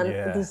 And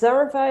Yeah. the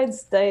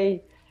Seraphites,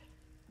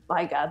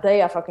 my God,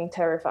 they are fucking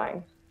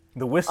terrifying.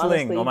 The whistling.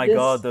 Honestly, Oh my this-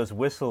 God, those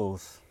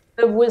whistles.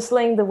 The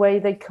whistling, the way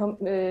they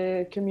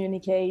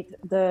communicate,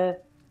 the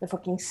the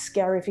fucking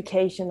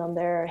scarification on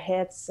their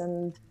heads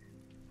and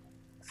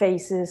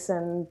faces,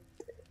 and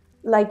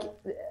like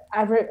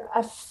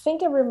I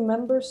think I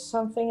remember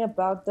something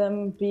about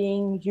them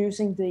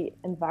using the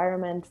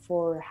environment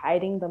for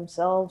hiding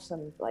themselves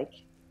and like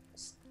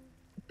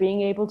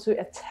being able to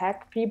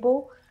attack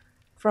people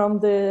from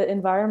the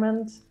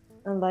environment,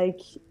 and like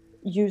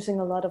using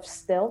a lot of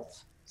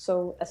stealth.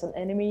 So as an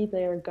enemy,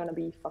 they're gonna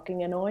be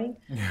fucking annoying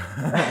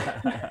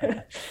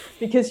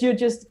because you're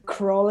just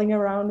crawling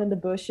around in the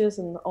bushes,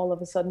 and all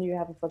of a sudden you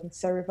have a fucking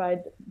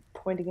Seraphite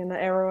pointing an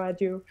arrow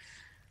at you.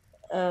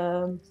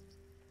 And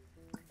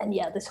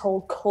yeah, this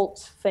whole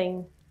cult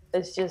thing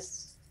is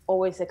just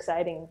always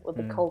exciting with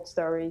the cult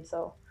story.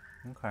 So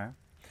okay,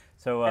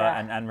 so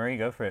and Anne-Marie,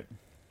 go for it.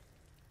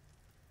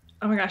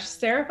 Oh my gosh,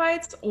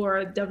 Seraphites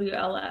or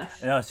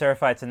WLF? No,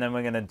 Seraphites, and then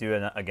we're gonna do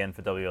it again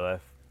for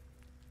WLF.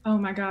 Oh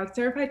my God,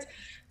 Seraphites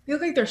feel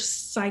like they're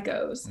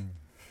psychos,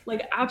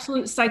 like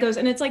absolute psychos.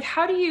 And it's like,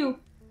 how do you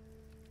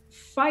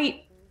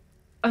fight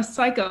a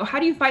psycho? How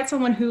do you fight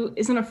someone who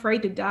isn't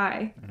afraid to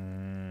die?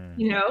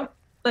 You know,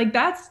 like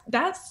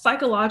that's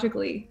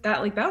psychologically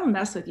that'll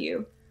mess with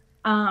you.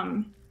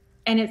 And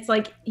it's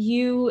like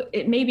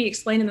it may be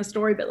explained in the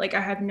story, but like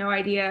I have no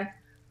idea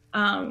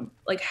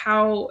like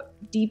how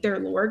deep their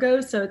lore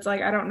goes. So it's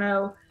like I don't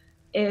know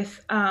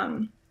if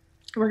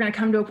we're gonna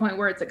come to a point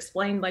where it's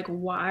explained like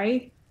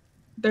why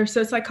they're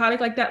so psychotic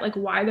like that, like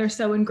why they're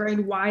so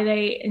ingrained, why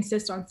they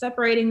insist on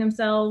separating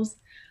themselves,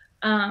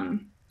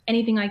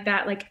 anything like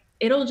that. Like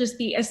it'll just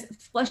be as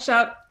fleshed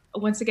out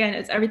once again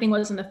as everything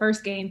was in the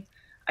first game.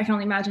 I can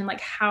only imagine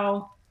like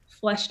how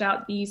fleshed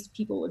out these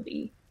people would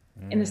be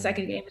in the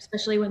second game,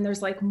 especially when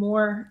there's like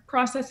more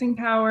processing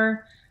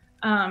power,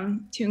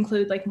 to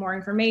include like more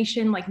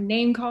information, like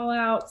name call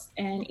outs,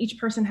 and each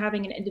person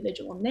having an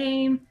individual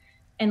name.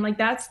 And like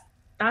that's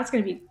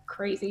going to be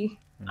crazy.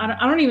 I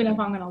don't even know if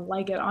I'm going to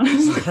like it,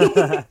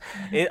 honestly.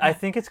 I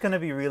think it's going to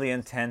be really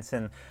intense.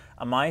 And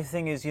my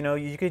thing is, you know,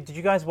 did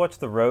you guys watch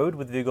The Road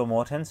with Viggo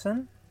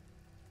Mortensen?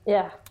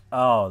 Yeah.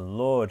 Oh,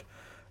 Lord.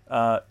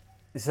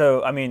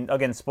 So, I mean,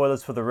 again,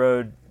 spoilers for The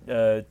Road,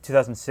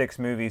 2006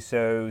 movie,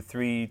 so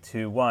 3,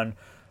 2, 1.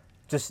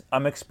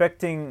 I'm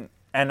expecting,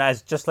 and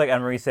just like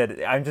Anne-Marie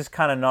said, I'm just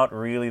kind of not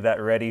really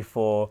that ready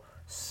for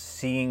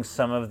seeing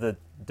some of the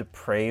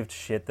depraved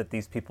shit that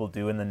these people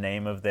do in the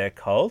name of their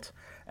cult.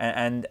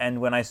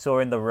 And when I saw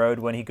in The Road,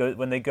 when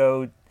they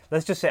go,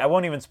 let's just say, I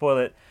won't even spoil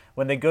it,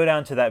 when they go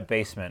down to that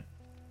basement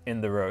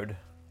in The Road.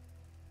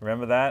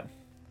 Remember that?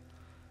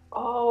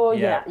 Oh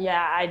yeah,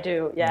 I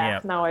do. Yeah,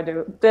 now I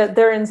do.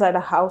 They're inside a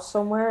house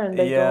somewhere, and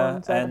they go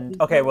inside.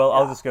 And okay, well,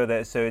 I'll just go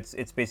there. So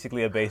it's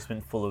basically a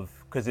basement full of,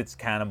 because it's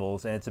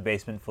cannibals, and it's a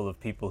basement full of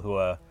people who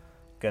are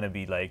gonna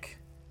be like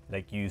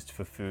used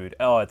for food.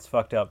 Oh, it's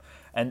fucked up.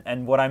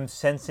 And what I'm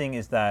sensing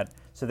is that,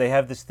 so they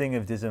have this thing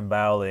of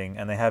disemboweling,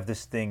 and they have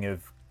this thing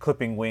of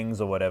clipping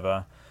wings or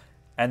whatever,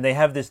 and they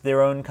have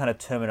their own kind of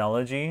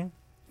terminology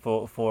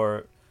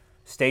for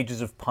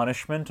stages of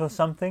punishment or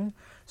something.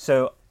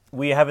 So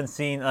we've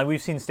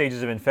seen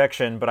stages of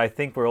infection, but I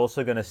think we're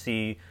also going to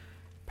see,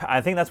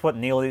 I think that's what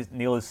Neil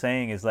is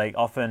saying, is like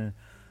often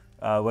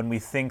when we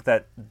think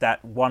that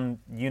one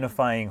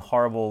unifying,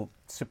 horrible,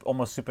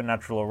 almost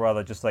supernatural, or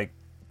rather just like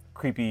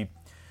creepy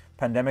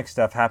pandemic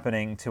stuff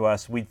happening to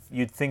us,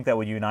 you'd think that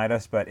would unite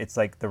us, but it's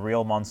like the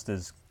real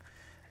monsters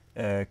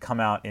come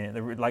out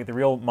the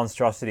real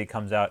monstrosity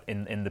comes out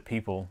in the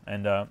people,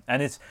 and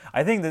it's,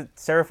 I think that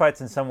Seraphites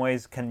in some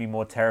ways can be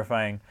more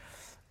terrifying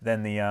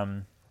than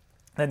the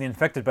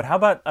infected. But how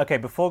about, okay,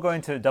 before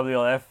going to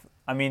WLF,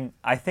 I mean,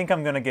 I think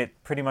I'm going to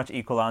get pretty much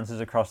equal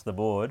answers across the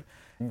board.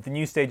 The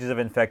new stages of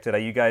infected, are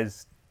you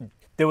guys,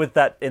 there was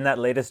that, in that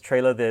latest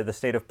trailer, the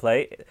state of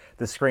play,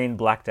 the screen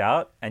blacked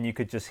out and you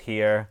could just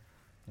hear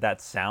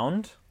that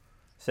sound.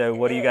 So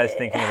what are you guys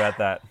thinking about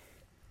that?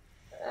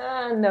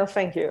 No,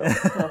 thank you.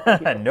 No,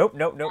 thank you.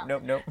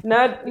 Nope.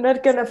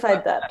 Not gonna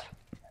fight that.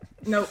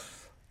 Nope.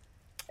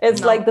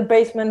 It's like the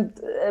basement,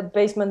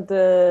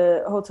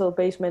 the hotel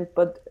basement,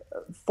 but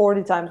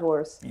 40 times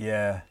worse.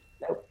 Yeah.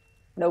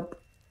 Nope.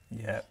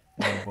 Yeah.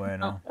 No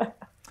bueno.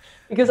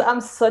 Because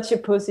I'm such a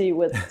pussy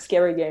with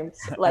scary games.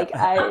 Like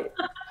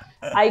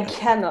I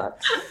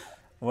cannot.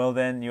 Well,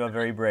 then you are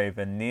very brave,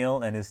 and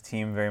Neil and his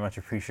team very much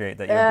appreciate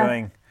that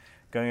you're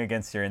going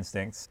against your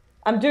instincts.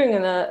 I'm doing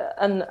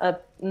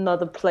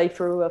another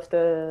playthrough of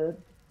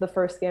the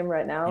first game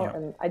right now,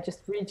 and I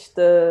just reached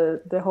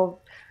the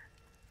whole.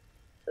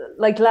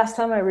 Like last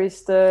time I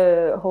reached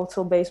the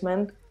hotel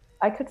basement,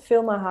 I could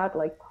feel my heart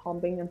like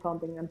pumping and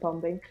pumping and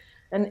pumping,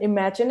 and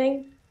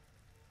imagining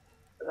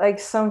like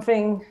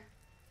something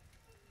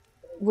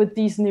with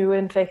these new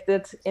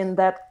infected in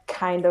that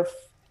kind of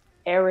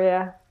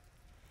area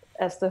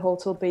as the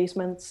hotel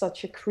basement,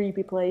 such a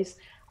creepy place.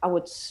 I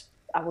would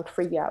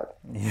freak out.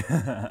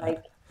 Yeah.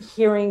 Like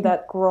hearing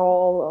that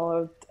growl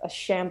or a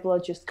shambler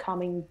just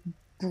coming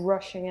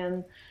brushing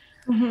in.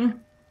 Mm-hmm.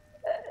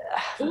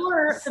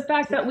 Or the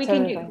fact that we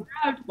can get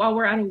grabbed while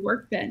we're at a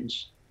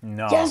workbench.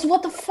 No. Yes,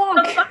 what the fuck?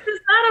 What the fuck is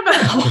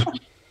that about?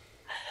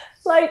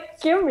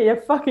 like, give me a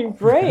fucking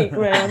break,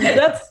 man.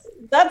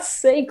 That's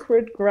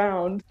sacred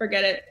ground.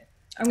 Forget it.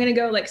 I'm gonna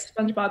go like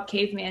SpongeBob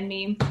caveman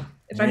meme.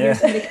 If I Yeah. hear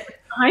somebody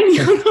behind me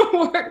on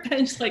the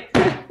workbench, like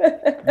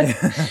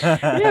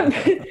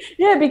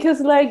yeah,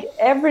 because like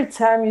every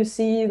time you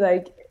see,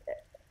 like,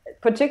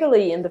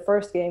 particularly in the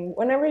first game,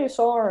 whenever you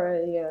saw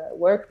a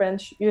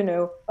workbench, you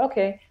know,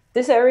 okay,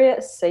 this area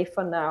is safe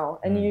for now,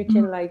 and you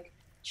can like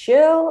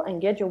chill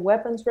and get your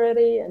weapons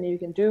ready, and you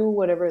can do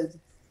whatever the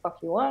fuck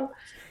you want,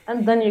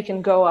 and then you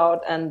can go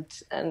out and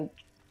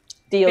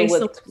deal Face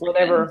with the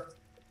whatever.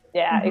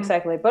 Yeah,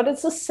 exactly. But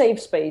it's a safe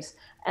space,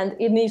 and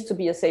it needs to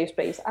be a safe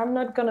space. I'm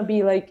not gonna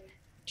be like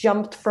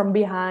jumped from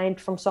behind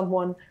from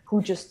someone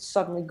who just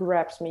suddenly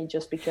grabs me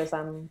just because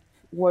I'm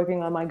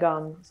working on my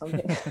gun or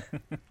something.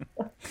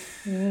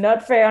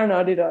 Not fair,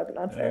 Naughty Dog,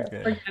 not fair.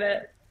 Okay. forget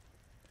it.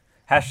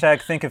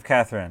 Hashtag think of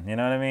Catherine. You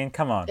know what I mean?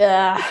 Come on.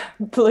 Yeah,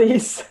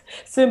 please.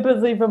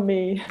 Sympathy from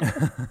me.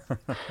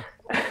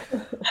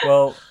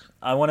 Well,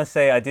 I want to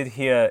say I did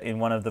hear in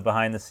one of the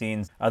behind the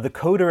scenes, the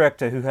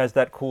co-director who has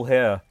that cool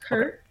hair.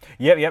 Kurt.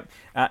 Yep.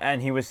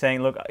 And he was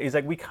saying, look, he's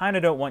like, we kind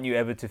of don't want you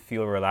ever to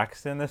feel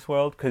relaxed in this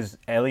world because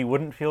Ellie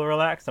wouldn't feel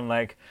relaxed. I'm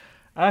like,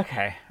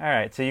 okay, all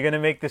right. So you're going to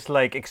make this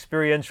like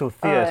experiential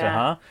theater,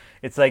 huh?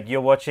 It's like you're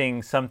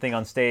watching something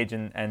on stage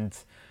and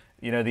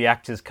you know, the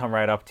actors come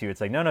right up to you.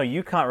 It's like, no,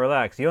 you can't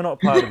relax. You're not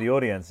part of the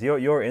audience.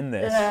 You're in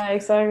this. Yeah,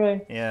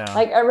 exactly. Yeah.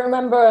 Like I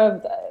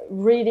remember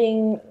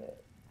reading,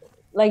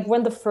 like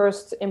when the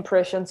first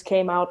impressions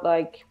came out,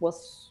 like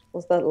was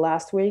that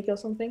last week or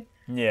something?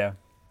 Yeah.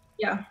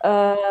 Yeah.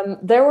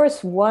 There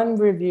was one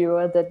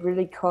reviewer that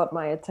really caught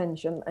my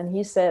attention, and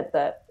he said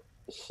that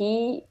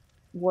he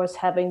was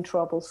having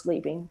trouble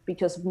sleeping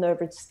because of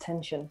nervous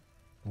tension.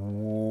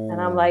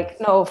 And I'm like,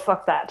 no,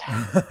 fuck that.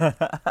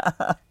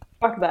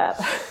 Fuck that.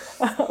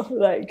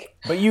 Like,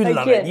 But you I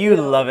love can't, it. You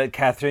love it,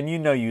 Catherine. You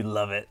know you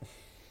love it.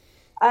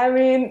 I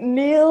mean,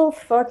 Neil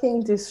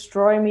fucking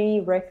destroy me,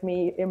 wreck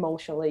me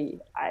emotionally.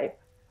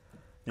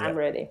 I'm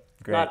ready.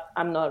 Great.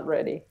 I'm not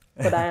ready,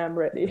 but I am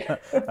ready.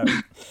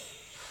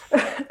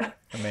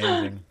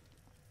 Amazing.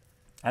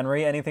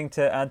 Anne-Marie, anything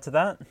to add to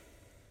that?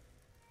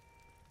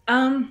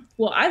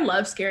 Well, I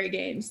love scary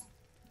games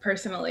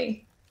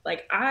personally.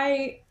 Like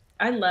I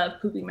love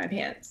pooping my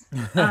pants.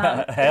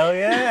 Hell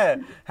yeah!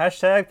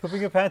 Hashtag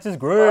pooping your pants is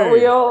great.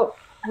 we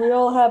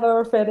all have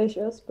our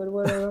fetishes, but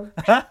whatever.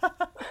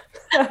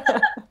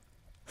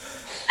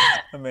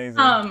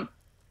 Amazing.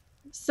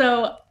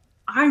 So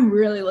I'm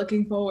really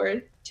looking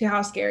forward to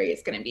how scary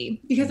it's going to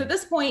be, because at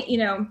this point, you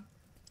know,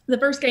 the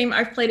first game,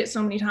 I've played it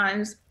so many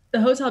times. The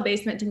hotel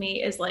basement to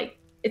me is like,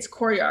 it's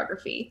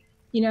choreography.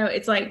 You know,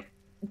 it's like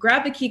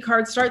grab the key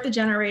card, start the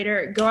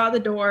generator, go out the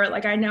door.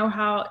 Like I know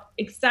how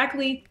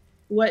exactly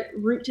what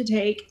route to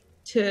take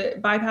to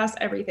bypass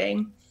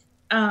everything.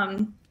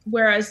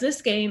 Whereas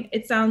this game,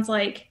 it sounds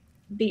like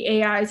the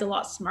AI is a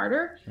lot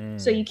smarter.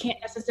 So you can't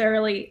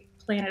necessarily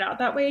plan it out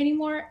that way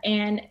anymore.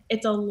 And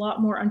it's a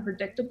lot more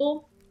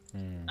unpredictable.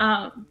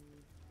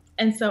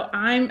 And so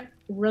I'm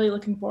really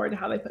looking forward to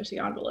how they push the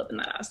envelope in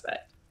that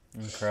aspect.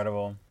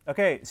 Incredible.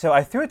 Okay, so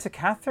I threw it to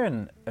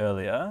Catherine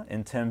earlier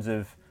in terms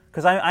of,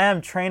 because I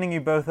am training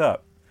you both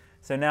up.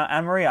 So now,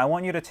 Anne-Marie, I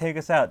want you to take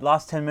us out.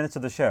 Last 10 minutes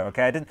of the show,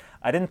 okay?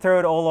 I didn't throw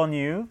it all on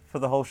you for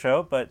the whole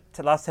show, but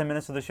last 10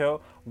 minutes of the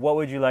show, what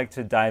would you like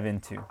to dive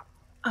into?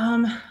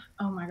 Oh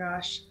my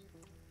gosh.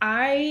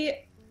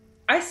 I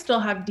still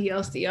have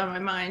DLC on my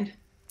mind,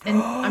 and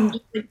I'm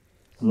just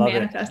like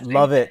manifesting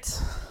Love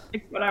it.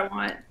 like what I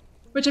want.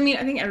 Which, I mean,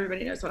 I think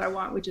everybody knows what I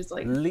want, which is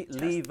like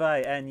Levi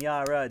and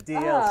Yara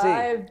DLC.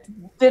 I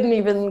didn't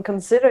even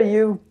consider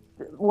you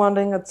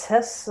wanting a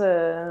Tess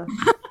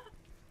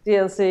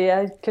DLC.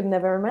 I could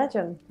never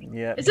imagine.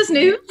 Yeah. Is this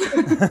new?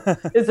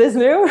 Is this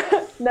new?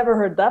 Never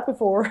heard that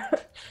before.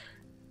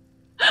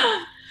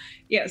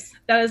 Yes,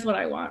 that is what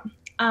I want.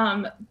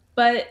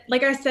 But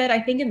like I said, I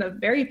think in the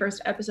very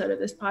first episode of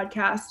this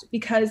podcast,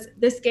 because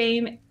this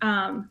game,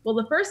 well,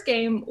 the first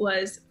game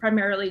was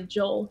primarily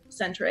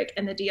Joel-centric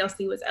and the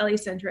DLC was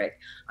Ellie-centric.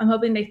 I'm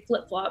hoping they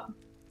flip-flop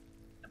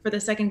for the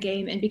second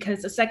game. And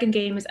because the second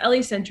game is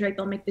Ellie-centric,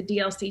 they'll make the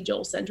DLC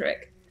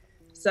Joel-centric.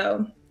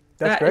 So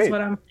That's that is great.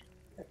 what I'm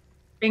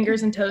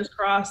fingers and toes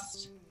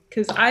crossed.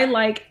 Because I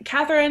like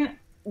Catherine,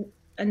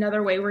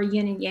 another way we're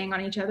yin and yang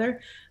on each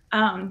other.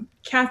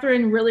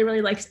 Catherine really,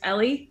 really likes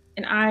Ellie,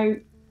 and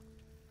I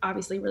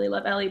obviously really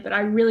love Ellie, but I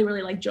really,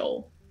 really like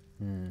Joel.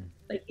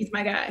 Like he's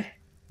my guy.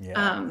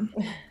 Yeah.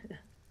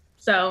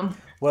 So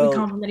Well, we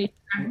complement each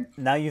other.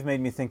 Now you've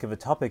made me think of a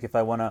topic. If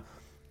I want to,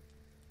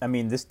 I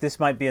mean, this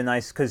might be a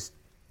nice, because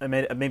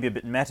maybe a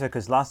bit meta,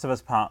 because Last of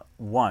Us Part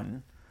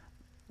 1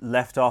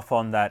 left off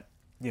on that,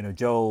 you know,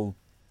 Joel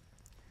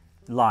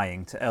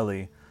lying to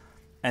Ellie.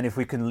 And if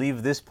we can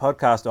leave this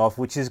podcast off,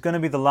 which is going to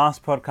be the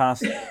last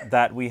podcast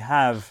that we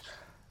have,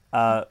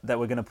 that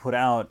we're going to put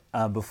out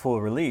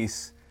before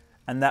release,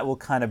 and that will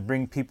kind of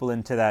bring people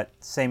into that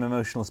same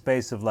emotional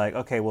space of like,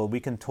 okay, well,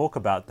 we can talk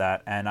about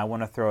that, and I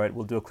want to throw it,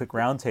 we'll do a quick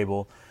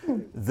roundtable.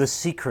 The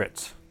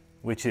Secret,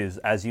 which is,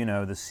 as you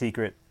know, the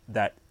secret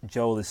that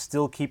Joel is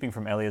still keeping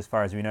from Ellie as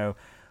far as we know.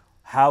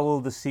 How will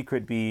the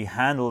secret be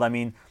handled? I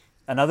mean,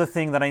 another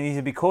thing that I need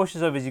to be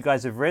cautious of is you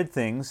guys have read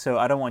things, so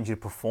I don't want you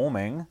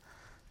performing.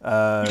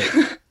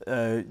 Okay,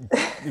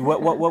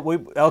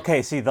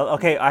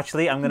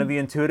 actually, I'm going to be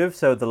intuitive.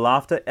 So the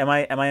laughter, am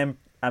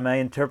I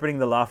interpreting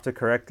the laughter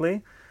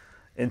correctly?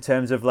 In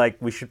terms of like,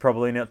 we should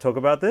probably not talk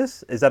about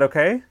this. Is that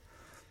okay?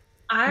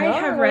 I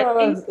have read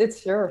things.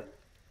 It's sure.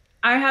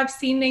 I have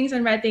seen things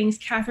and read things.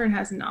 Catherine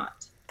has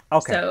not.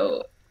 Okay.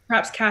 So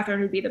perhaps Catherine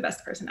would be the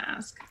best person to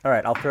ask. All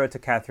right, I'll throw it to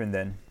Catherine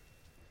then.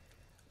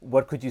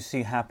 What could you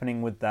see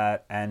happening with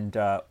that? And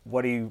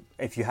what do you,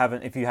 if you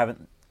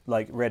haven't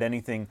like read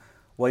anything,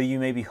 what are you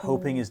maybe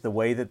hoping is the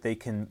way that they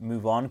can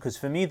move on? Because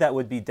for me, that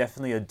would be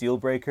definitely a deal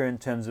breaker in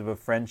terms of a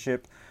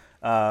friendship,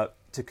 to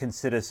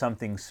consider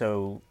something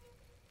so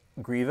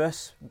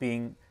grievous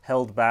being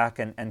held back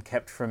and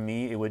kept from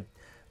me. It would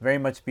very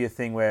much be a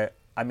thing where,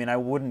 I mean, I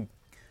wouldn't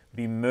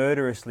be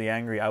murderously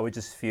angry. I would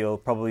just feel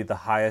probably the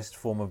highest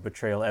form of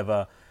betrayal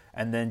ever,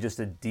 and then just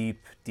a deep,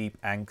 deep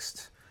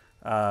angst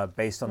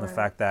based on the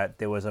fact that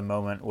there was a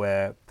moment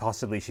where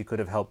possibly she could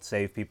have helped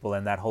save people,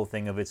 and that whole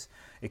thing of it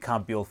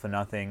can't be all for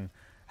nothing.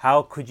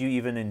 How could you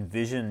even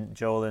envision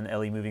Joel and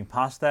Ellie moving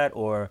past that,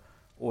 or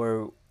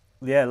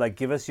yeah, like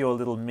give us your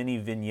little mini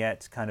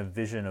vignette kind of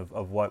vision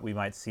of what we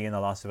might see in The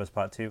Last of Us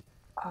Part 2.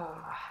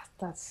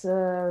 That's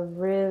a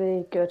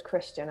really good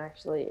question,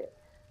 actually.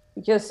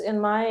 Because in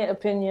my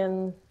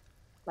opinion,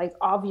 like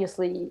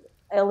obviously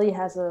Ellie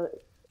has a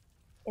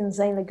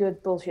insanely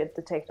good bullshit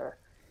detector.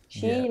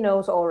 She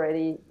knows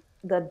already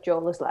that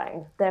Joel is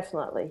lying,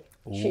 definitely.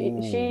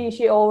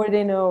 She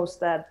already knows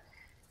that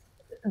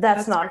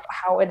that's not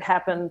how it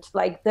happened.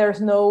 Like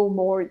there's no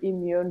more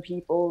immune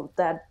people,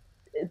 that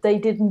they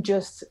didn't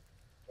just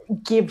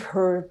give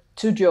her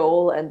to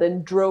Joel and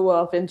then drove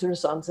off into the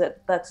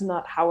sunset. That's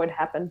not how it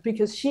happened,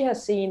 because she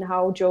has seen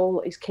how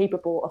Joel is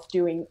capable of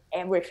doing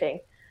everything.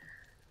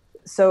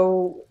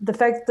 So the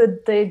fact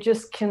that they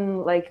just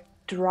can like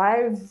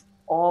drive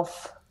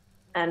off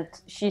and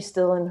she's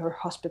still in her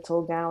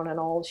hospital gown and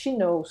all, she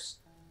knows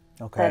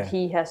that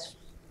he has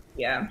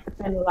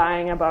been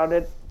lying about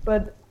it.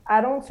 But I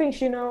don't think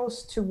she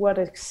knows to what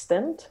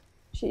extent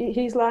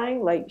he's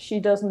lying. Like she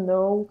doesn't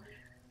know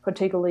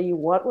particularly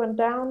what went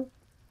down.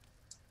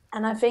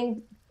 And I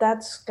think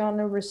that's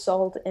gonna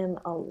result in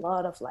a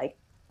lot of like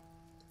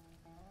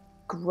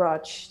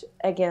grudge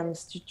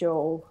against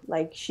Joel.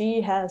 Like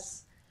she's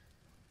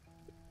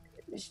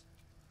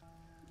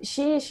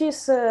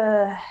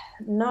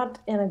not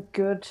in a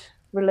good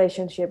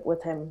relationship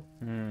with him.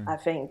 I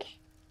think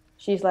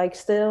she's like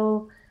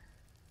still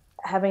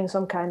having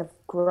some kind of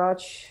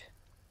grudge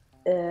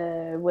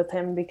with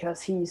him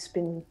because he's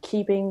been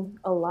keeping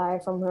a lie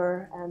from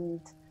her, and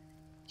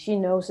she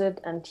knows it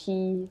and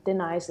he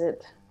denies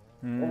it.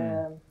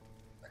 And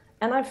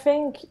I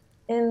think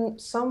in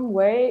some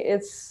way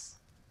it's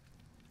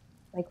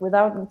like,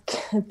 without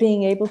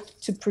being able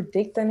to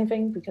predict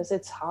anything, because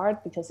it's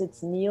hard, because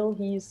it's Neil,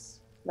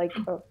 he's like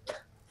a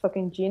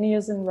fucking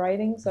genius in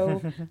writing,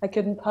 so I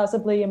couldn't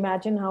possibly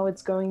imagine how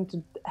it's going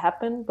to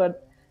happen,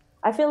 but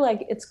I feel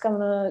like it's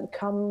gonna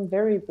come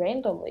very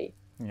randomly,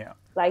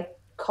 like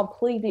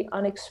completely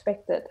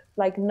unexpected,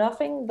 like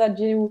nothing that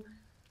you,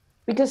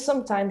 because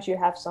sometimes you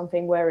have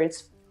something where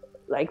it's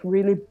like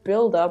really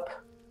build up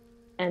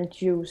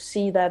and you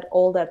see that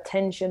all that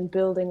tension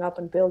building up,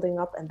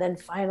 and then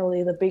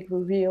finally the big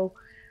reveal.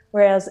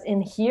 Whereas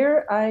in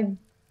here, I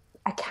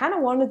kind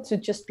of wanted to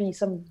just be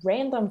some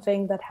random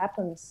thing that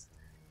happens.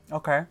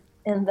 Okay.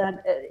 And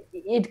that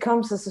it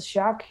comes as a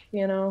shock,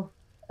 you know,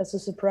 as a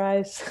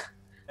surprise.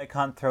 I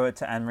can't throw it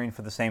to Anne-Marie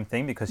for the same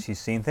thing because she's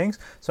seen things.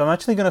 So I'm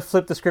actually going to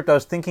flip the script. I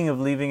was thinking of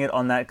leaving it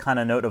on that kind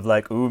of note of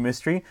like, ooh,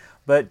 mystery.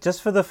 But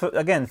just for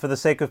the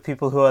sake of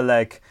people who are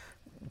like,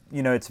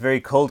 you know, it's a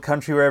very cold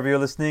country wherever you're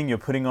listening, you're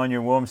putting on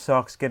your warm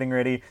socks, getting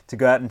ready to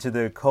go out into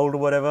the cold or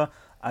whatever.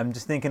 I'm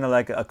just thinking of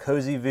like a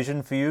cozy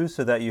vision for you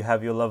so that you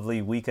have your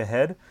lovely week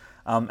ahead.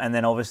 And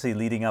then obviously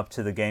leading up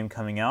to the game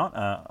coming out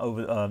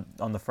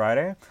on the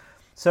Friday.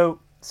 So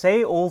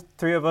say all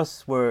three of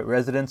us were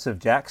residents of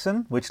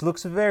Jackson, which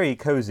looks very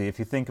cozy if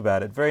you think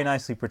about it. Very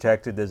nicely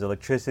protected, there's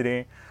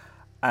electricity.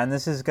 And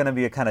this is going to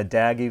be a kind of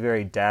daggy,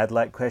 very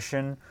dad-like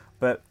question.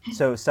 But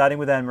so starting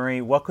with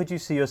Anne-Marie, what could you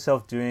see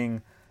yourself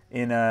doing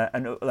in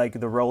like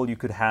the role you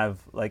could have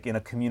like in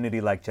a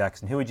community like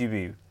Jackson? Who would you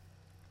be?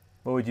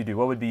 What would you do?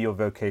 What would be your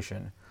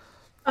vocation?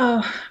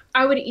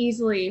 I would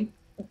easily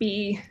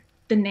be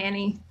the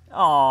nanny.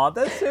 Aw,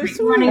 that's so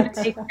sweet. Running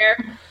to take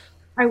care.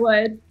 I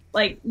would.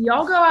 Like,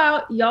 y'all go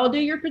out, y'all do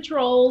your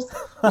patrols,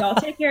 y'all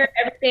take care of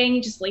everything.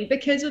 You just leave the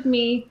kids with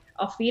me.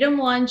 I'll feed them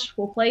lunch.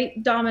 We'll play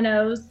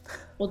dominoes.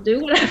 We'll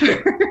do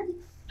whatever.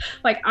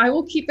 Like, I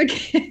will keep the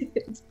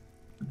kids.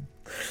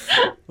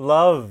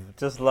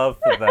 Just love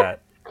for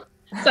that.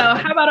 So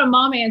how about a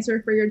mom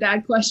answer for your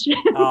dad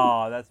question?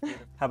 Oh, that's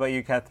beautiful. How about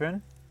you,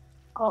 Catherine?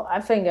 Oh,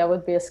 I think I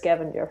would be a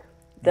scavenger.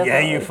 Yeah,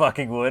 definitely. you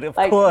fucking would. Of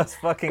Like, course,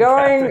 fucking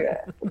going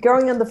Catherine.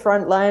 going in the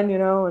front line, you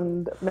know,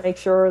 and make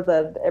sure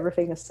that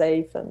everything is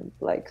safe and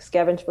like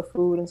scavenge for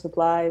food and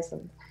supplies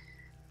and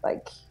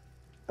like,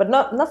 but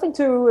nothing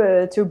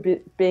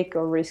too big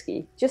or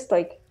risky. Just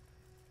like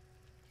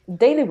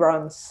daily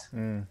runs.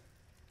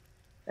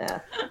 Yeah.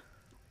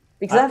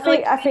 Because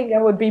I think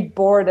I would be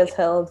bored as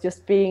hell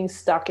just being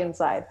stuck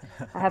inside.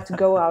 I have to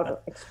go out and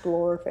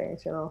explore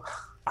things, you know.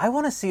 I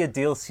want to see a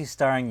DLC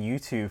starring you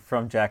two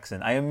from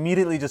Jackson. I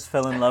immediately just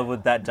fell in love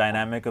with that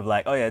dynamic of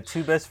like, oh yeah,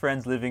 two best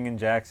friends living in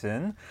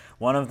Jackson.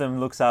 One of them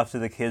looks after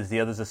the kids, the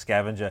other's a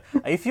scavenger.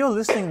 If you're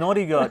listening,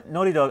 Naughty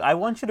Dog, I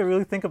want you to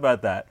really think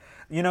about that.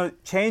 You know,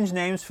 change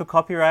names for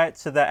copyright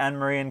so that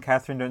Anne-Marie and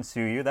Catherine don't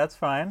sue you. That's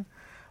fine.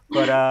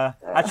 But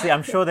actually,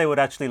 I'm sure they would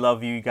actually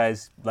love you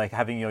guys like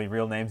having your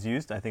real names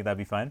used. I think that'd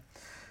be fine.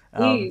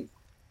 Please.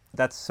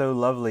 That's so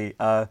lovely.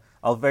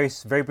 I'll very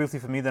briefly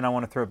for me. Then I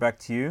want to throw it back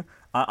to you.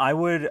 I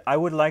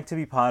would like to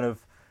be part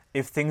of,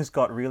 if things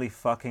got really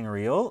fucking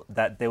real,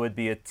 that there would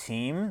be a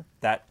team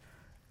that,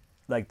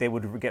 like, they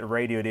would get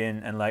radioed in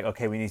and like,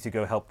 okay, we need to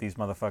go help these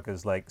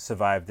motherfuckers like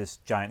survive this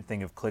giant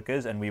thing of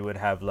clickers, and we would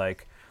have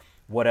like,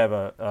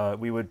 whatever.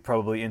 We would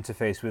probably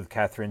interface with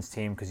Catherine's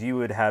team because you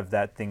would have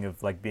that thing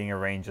of like being a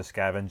ranger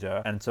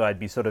scavenger, and so I'd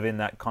be sort of in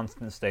that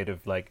constant state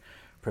of like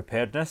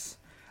preparedness.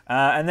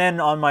 And then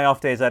on my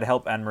off days, I'd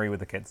help Anne-Marie with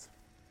the kids.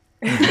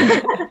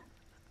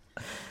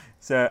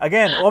 So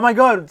again, oh my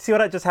god, see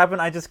what just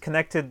happened? I just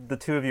connected the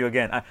two of you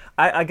again.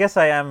 I guess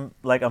I am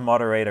like a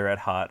moderator at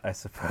heart, I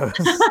suppose.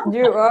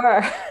 You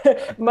are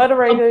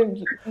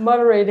moderating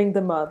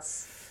the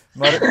mods.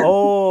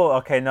 Oh,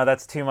 okay, no,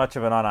 that's too much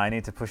of an honor. I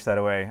need to push that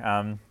away.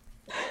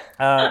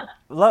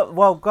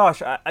 Well,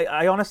 gosh,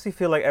 I honestly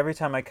feel like every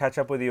time I catch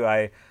up with you,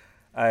 I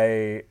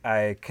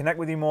connect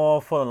with you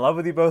more, fall in love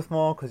with you both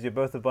more, because you're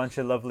both a bunch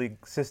of lovely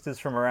sisters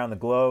from around the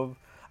globe.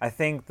 I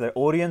think the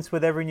audience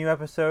with every new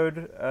episode,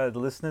 the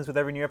listeners with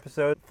every new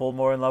episode, fall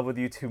more in love with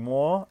you two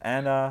more.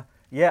 And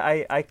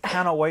yeah, I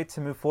cannot wait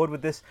to move forward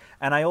with this.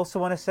 And I also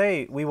want to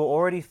say, we were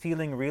already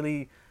feeling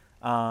really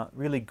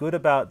good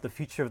about the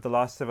future of The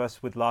Last of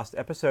Us with last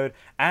episode.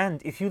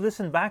 And if you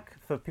listen back,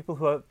 for people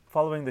who are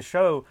following the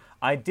show,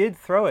 I did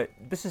throw it.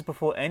 This is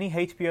before any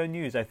HBO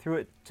news. I threw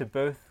it to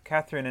both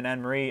Catherine and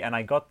Anne-Marie, and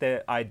I got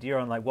their idea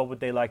on like what would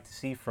they like to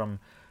see from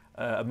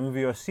a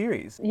movie or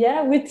series.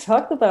 Yeah, we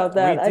talked about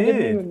that. We I didn't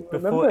did, even before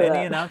remember any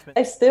that. announcement.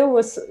 I still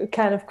was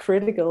kind of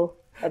critical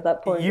at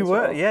that point. You as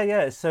were, well.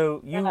 yeah.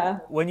 So Yeah.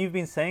 when you've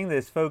been saying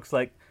this, folks,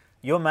 like,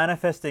 your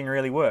manifesting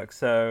really works.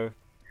 So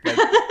like,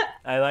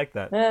 I like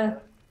that. Yeah.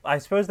 I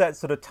suppose that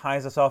sort of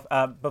ties us off.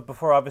 But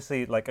before,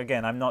 obviously, like,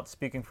 again, I'm not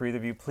speaking for either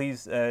of you.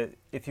 Please,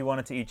 if you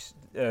wanted to each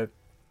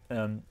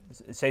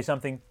say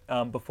something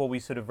before we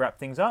sort of wrap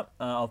things up,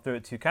 I'll throw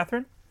it to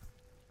Catherine.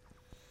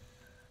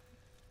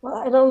 Well,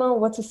 I don't know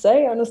what to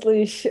say,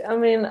 honestly. I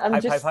mean, I'm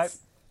Hype, just... hype,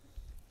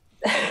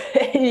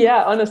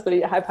 Yeah, honestly,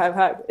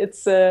 hype.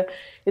 It's so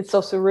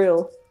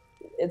surreal.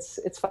 It's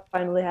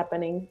finally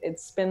happening.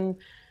 It's been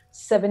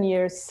 7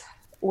 years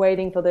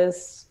waiting for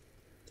this.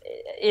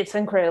 It's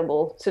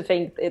incredible to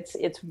think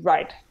it's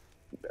right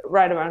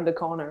around the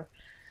corner.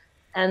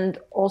 And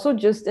also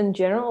just in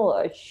general,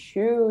 a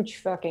huge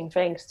fucking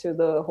thanks to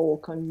the whole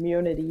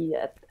community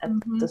at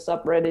the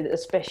subreddit,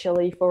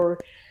 especially for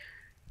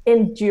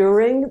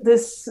enduring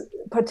this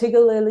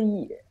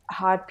particularly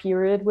hard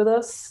period with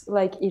us.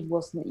 Like, it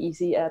wasn't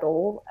easy at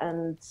all,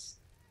 and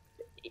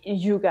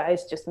you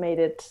guys just made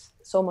it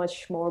so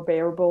much more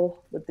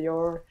bearable with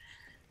your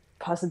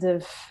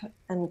positive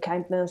and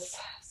kindness.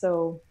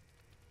 So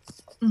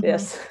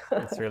yes,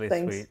 That's really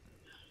thanks. sweet.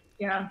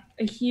 Yeah,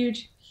 a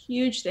huge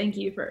thank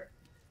you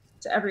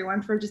to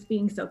everyone for just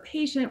being so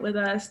patient with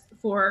us,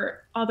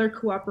 for all their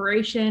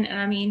cooperation. And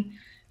I mean,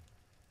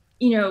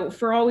 you know,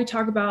 for all we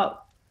talk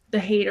about the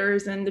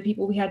haters and the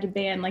people we had to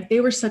ban, like, they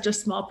were such a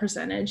small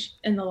percentage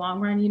in the long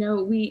run. You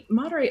know, we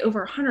moderate over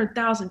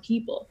 100,000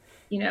 people,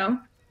 you know,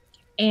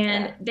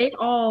 and they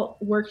all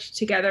worked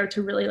together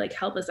to really like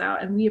help us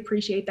out, and we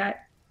appreciate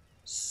that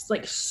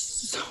like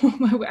so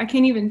much. I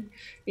can't even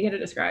begin to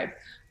describe.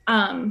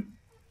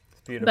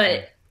 It's beautiful.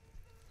 But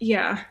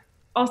yeah,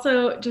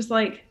 also just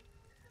like,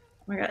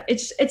 oh my god,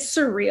 it's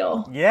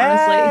surreal.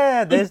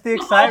 Yeah, honestly. there's the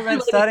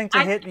excitement starting to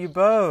hit you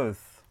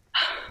both.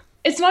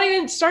 It's not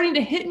even starting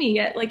to hit me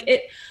yet. Like,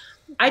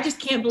 I just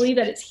can't believe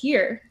that it's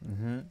here.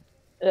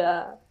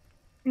 Yeah,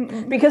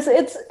 because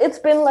it's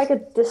been like a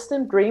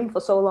distant dream for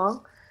so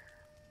long,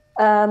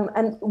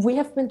 and we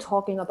have been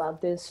talking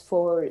about this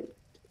for,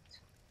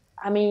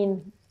 I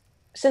mean,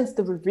 since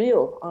the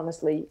reveal.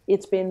 Honestly,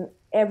 it's been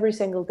every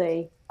single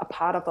day a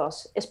part of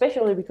us,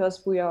 especially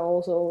because we are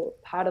also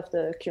part of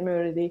the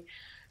community.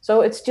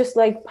 So it's just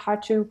like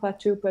part two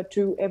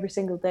every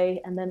single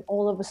day, and then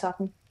all of a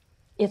sudden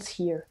it's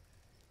here.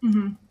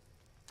 And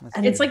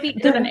It's like the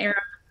end of an era.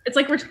 It's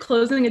like we're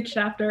closing a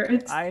chapter.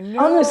 I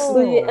know.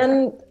 honestly,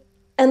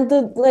 and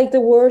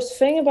the worst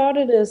thing about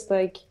it is,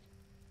 like,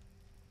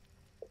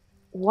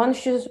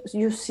 once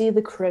you see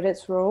the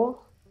credits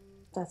roll,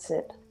 that's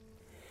it.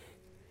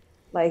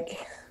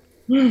 Like,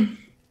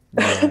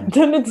 Yeah.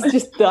 then it's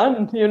just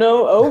done,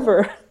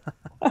 over.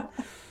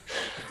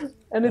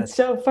 And it's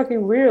so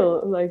fucking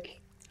real.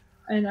 Like,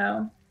 I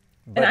know.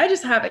 But- And I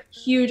just have a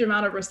huge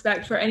amount of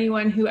respect for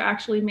anyone who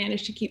actually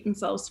managed to keep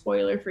themselves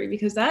spoiler free,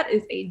 because that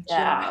is a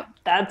job.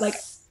 that's Like,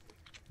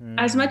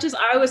 as much as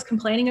I was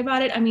complaining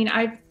about it, I mean,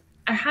 I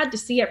had to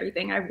see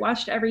everything. I've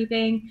watched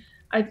everything.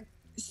 I've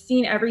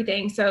seen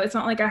everything. So it's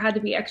not like I had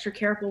to be extra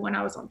careful when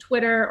I was on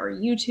Twitter or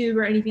YouTube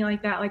or anything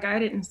like that. Like, I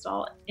didn't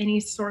install any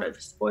sort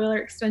of spoiler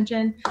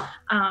extension.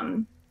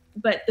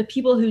 But the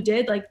people who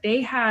did, like,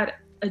 they had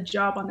a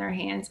job on their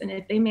hands. And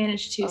if they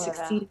managed to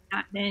succeed in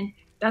that, then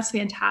that's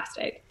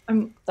fantastic.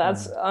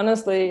 that's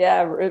honestly,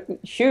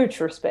 huge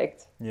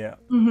respect. Yeah.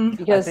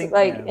 Because think,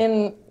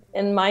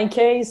 in my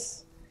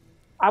case,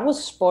 I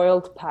was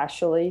spoiled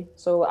partially.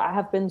 So I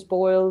have been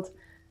spoiled.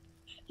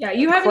 Yeah,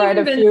 you haven't Quite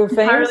even a been few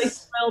entirely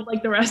things. spoiled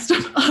like the rest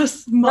of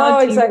us. No, mod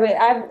team. exactly.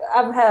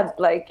 I've had,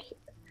 like,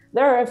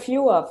 there are a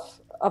few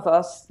of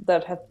us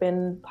that have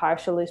been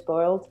partially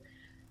spoiled,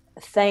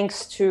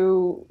 thanks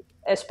to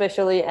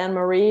especially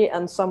Anne-Marie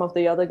and some of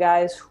the other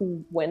guys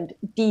who went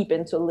deep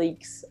into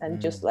leaks and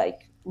just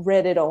like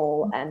read it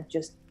all and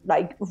just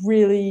like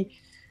really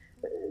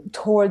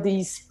tore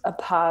these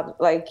apart,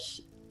 like,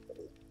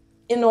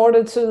 in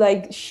order to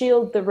like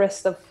shield the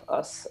rest of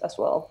us as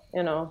well,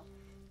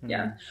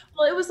 Yeah.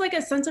 Well, it was like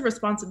a sense of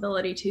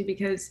responsibility too,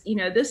 because,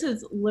 this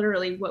is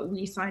literally what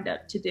we signed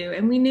up to do,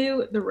 and we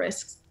knew the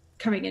risks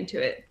coming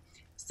into it.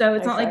 So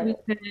it's not like we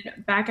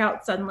could back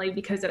out suddenly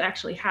because it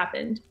actually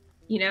happened.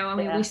 I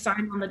mean, we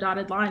signed on the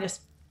dotted line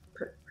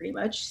pretty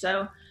much.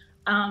 So,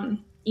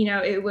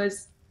 it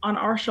was on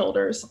our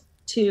shoulders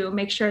to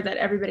make sure that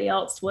everybody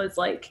else was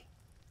like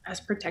as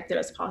protected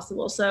as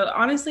possible. So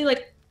honestly,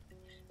 like,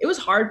 it was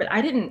hard, but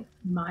I didn't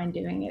mind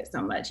doing it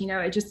so much.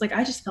 It just, like,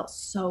 I just felt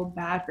so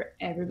bad for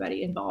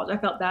everybody involved. I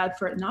felt bad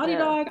for Naughty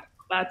Dog. I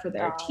felt bad for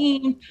their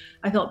team.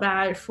 I felt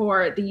bad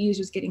for the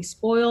users getting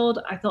spoiled.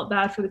 I felt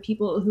bad for the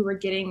people who were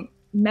getting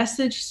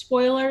message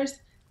spoilers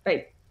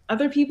by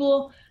other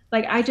people.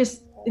 Like,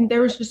 and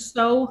there was just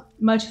so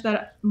much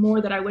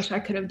more that I wish I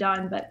could have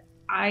done, but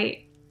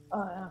I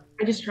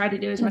just tried to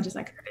do as much as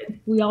I could.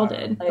 We all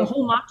did. The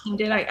whole mock team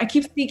did. I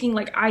keep speaking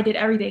like I did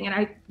everything, and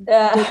I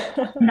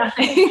did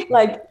nothing.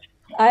 Like,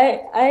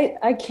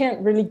 I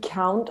can't really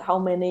count how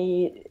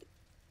many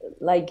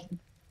like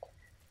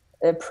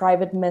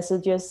private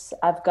messages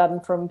I've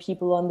gotten from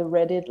people on the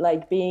Reddit,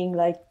 like being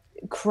like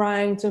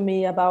crying to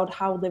me about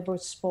how they were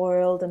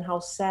spoiled and how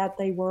sad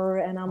they were,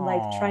 and I'm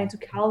like trying to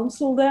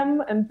counsel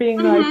them and being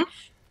like,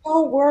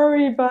 don't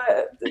worry,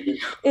 but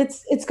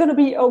it's gonna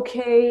be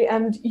okay,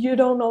 and you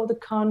don't know the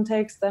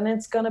context, and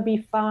it's gonna be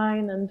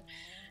fine, and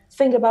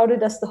think about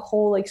it as the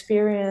whole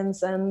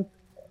experience, and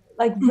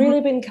like really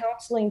been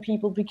counseling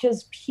people,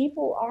 because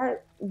people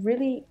are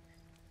really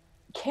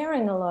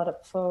caring a lot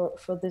for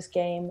this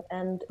game.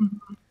 And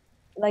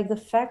like the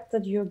fact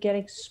that you're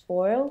getting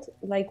spoiled,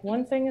 like,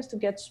 one thing is to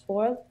get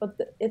spoiled, but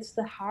it's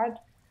the hard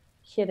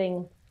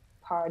hitting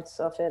parts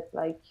of it,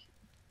 like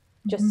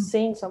just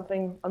seeing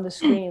something on the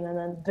screen and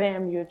then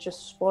bam, you're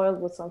just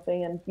spoiled with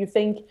something, and you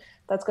think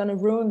that's going to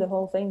ruin the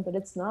whole thing, but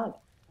it's not.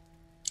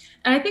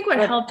 And I think what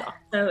helped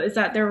also is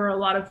that there were a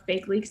lot of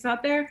fake leaks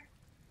out there.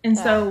 And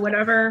so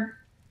whatever,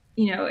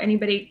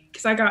 anybody,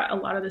 because I got a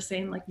lot of the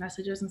same like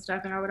messages and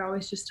stuff, and I would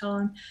always just tell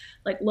them,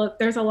 like, look,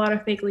 there's a lot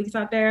of fake leaks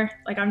out there.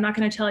 Like, I'm not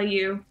going to tell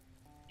you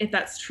if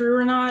that's true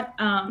or not.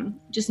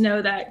 Just know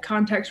that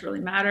context really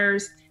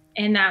matters,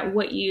 and that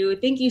what you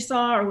think you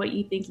saw or what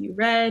you think you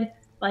read,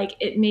 like,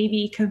 it may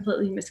be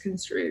completely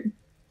misconstrued.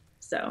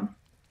 So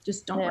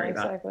just don't worry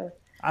about it.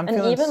 And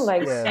even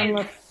like some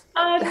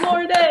of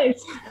more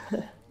days.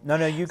 No,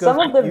 you go. Some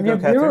of the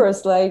Catherine.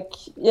 reviewers,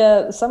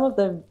 some of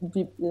the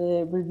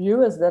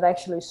reviewers that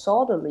actually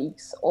saw the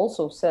leaks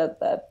also said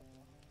that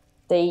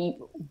they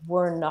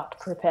were not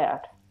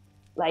prepared.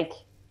 Like,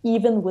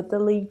 even with the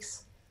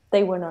leaks,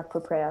 they were not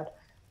prepared.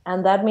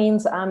 And that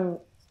means I'm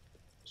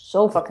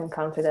so fucking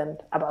confident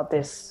about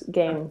this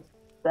game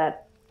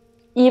that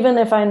even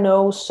if I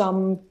know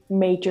some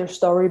major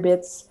story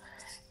bits,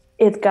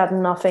 it got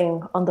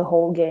nothing on the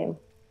whole game.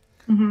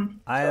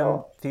 I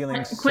am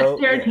feeling Quentin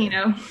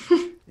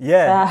Tarantino.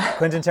 Yeah,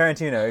 Quentin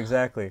Tarantino,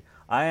 exactly.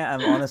 I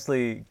am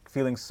honestly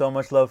feeling so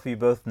much love for you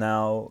both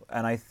now,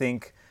 and I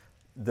think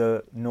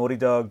the Naughty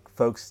Dog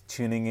folks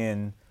tuning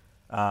in,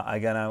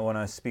 again, I want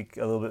to speak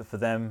a little bit for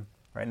them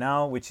right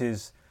now, which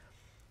is,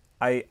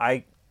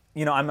 I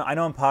know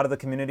I'm part of the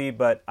community,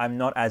 but I'm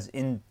not as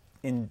in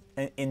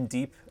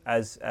deep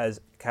as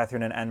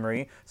Catherine and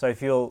Anne-Marie, so I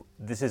feel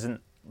this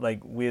isn't like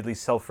weirdly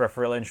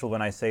self-referential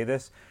when I say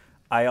this.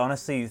 I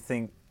honestly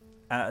think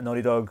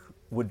Naughty Dog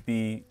would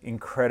be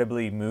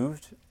incredibly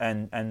moved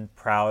and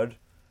proud,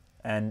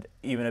 and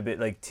even a bit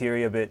like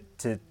teary a bit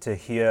to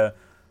hear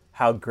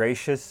how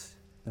gracious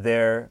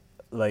their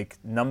like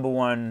number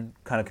one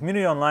kind of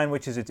community online,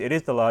 which is it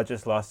is the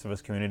largest Last of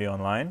Us community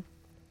online.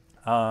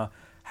 How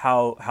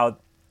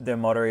their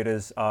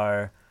moderators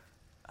are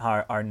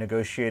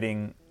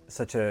negotiating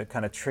such a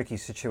kind of tricky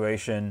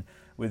situation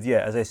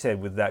as I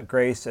said, with that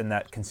grace and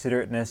that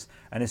considerateness.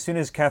 And as soon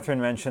as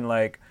Catherine mentioned,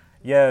 like,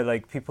 yeah,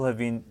 like people have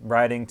been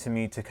writing to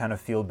me to kind of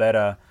feel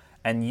better,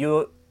 and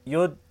you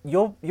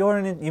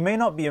may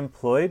not be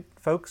employed,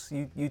 folks,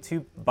 you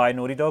two, by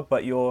Naughty Dog,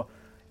 but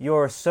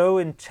you're so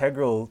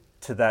integral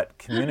to that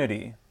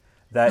community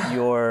that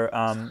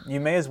you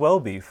may as well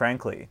be,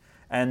 frankly.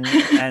 And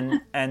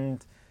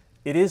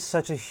it is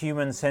such a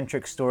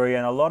human-centric story,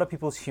 and a lot of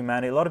people's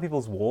humanity, a lot of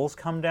people's walls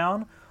come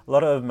down, a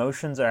lot of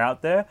emotions are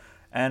out there,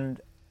 and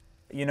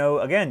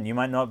again, you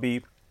might not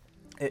be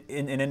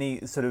in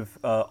any sort of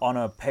on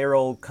a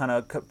payroll kind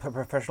of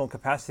professional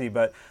capacity,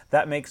 but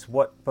that makes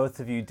what both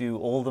of you do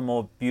all the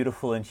more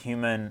beautiful and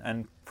human,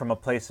 and from a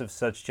place of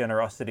such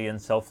generosity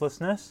and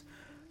selflessness,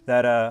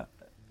 that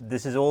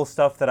this is all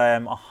stuff that I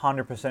am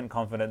 100%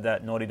 confident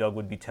that Naughty Dog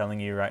would be telling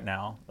you right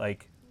now.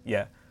 Like,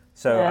 yeah.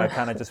 So Yeah. I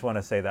kind of just want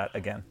to say that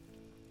again.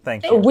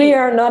 Thank you. We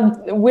are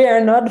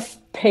not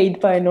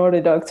paid by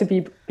Naughty Dog to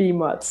be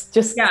mods.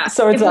 Just Yeah,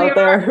 so it's if we out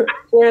there.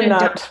 We're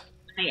not.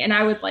 And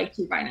I would like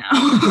to by now.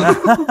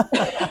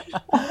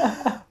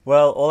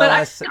 Well, all But I I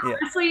want to say, yeah.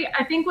 honestly,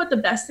 I think what the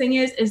best thing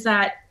is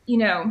that,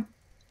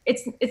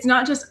 it's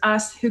not just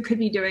us who could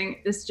be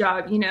doing this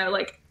job,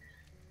 like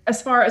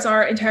as far as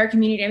our entire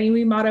community. I mean,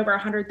 we mod over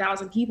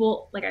 100,000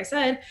 people, like I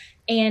said,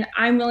 and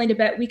I'm willing to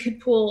bet we could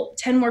pull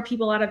 10 more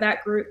people out of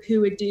that group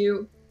who would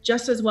do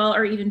just as well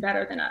or even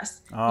better than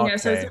us. Okay.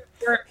 So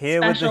we're Here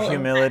with the special.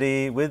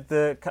 humility,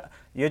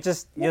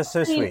 you're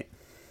so sweet.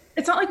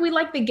 It's not like we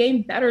like the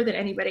game better than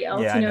anybody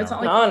else. Yeah, I know. It's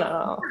not like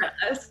No.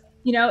 us.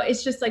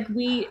 It's just like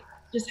we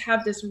just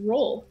have this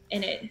role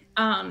in it.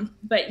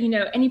 But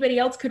anybody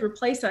else could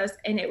replace us,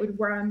 and it would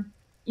run.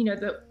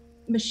 The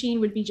machine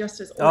would be just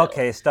as oiled.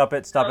 Okay, stop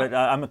it.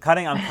 I'm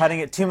cutting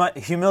it too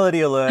much.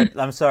 Humility alert.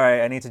 I'm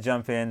sorry. I need to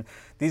jump in.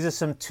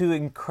 These are two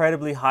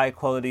incredibly high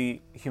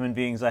quality human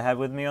beings I have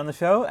with me on the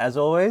show, as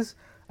always.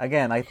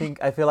 Again, I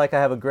feel like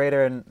I have a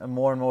greater and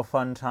more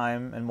fun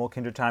time and more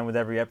kindred time with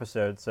every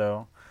episode.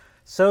 So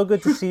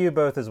good to see you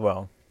both as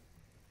well.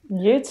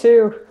 You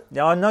too.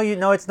 Oh,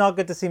 no, it's not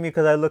good to see me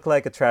because I look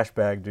like a trash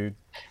bag, dude.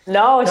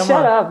 No, Come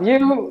shut on. up.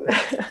 You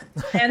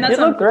And that's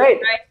you look great.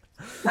 Right?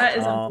 That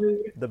is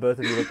rude. The both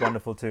of you look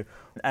wonderful too.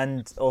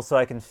 And also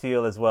I can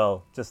feel as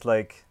well, just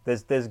like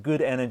there's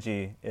good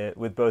energy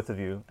with both of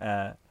you.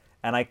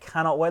 And I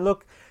cannot wait.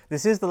 Look,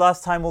 this is the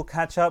last time we'll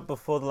catch up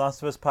before The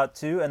Last of Us Part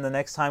 2, and the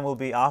next time will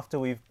be after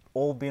we've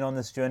all been on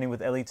this journey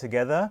with Ellie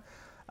together.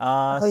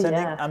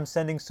 Yeah. I'm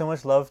sending so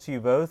much love to you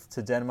both,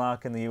 to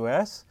Denmark and the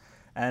US.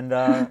 And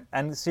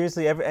and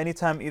seriously,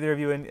 anytime either of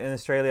you in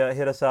Australia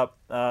hit us up,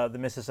 the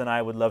missus and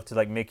I would love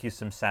to make you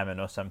some salmon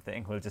or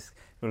something.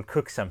 We'll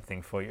cook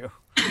something for you.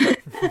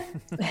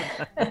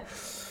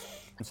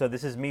 So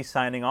this is me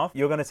signing off.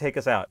 You're going to take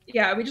us out.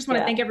 Yeah, we just want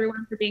to Yeah. thank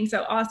everyone for being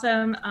so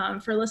awesome,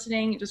 for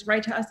listening. Just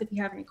write to us if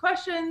you have any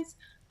questions.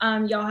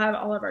 Y'all have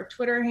all of our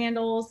Twitter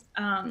handles.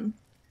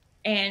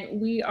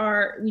 And we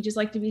just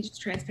like to be as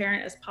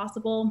transparent as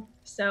possible.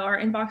 So our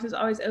inbox is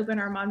always open.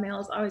 Our mod mail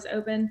is always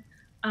open.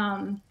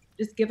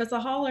 Just give us a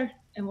holler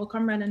and we'll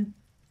come running.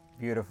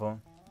 Beautiful.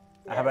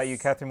 How about you,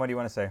 Catherine? What do you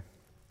want to say?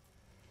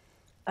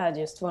 I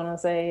just want to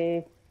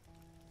say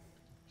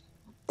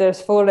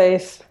there's 4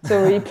 days to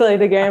replay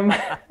the game,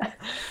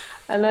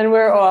 and then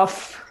we're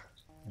off.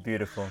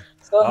 Beautiful.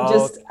 So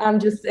Oh. I'm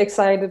just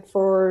excited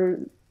for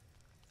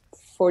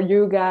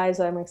you guys.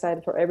 I'm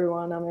excited for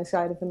everyone. I'm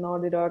excited for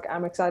Naughty Dog.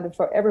 I'm excited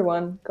for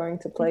everyone going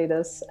to play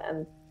this,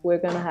 and we're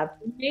gonna have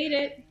We made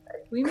it.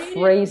 We made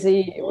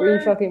crazy. We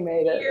We're fucking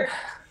made it. here.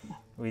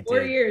 We 4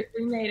 did. years.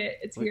 We made it.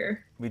 It's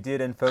here. We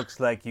did, and folks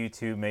like you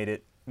two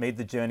made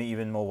the journey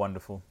even more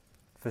wonderful,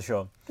 for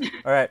sure.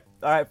 All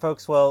right,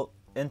 folks. Well,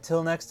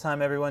 until next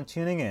time, everyone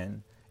tuning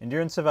in,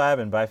 endure and survive,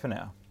 and bye for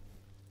now.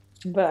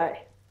 Bye.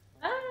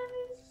 Bye.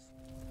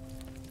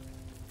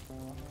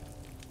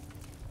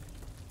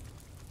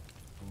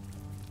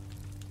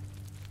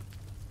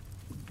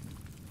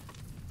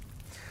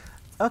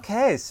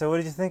 Okay, so what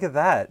did you think of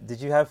that? Did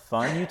you have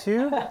fun, you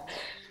two?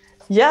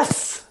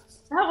 Yes.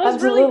 That was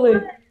Absolutely. really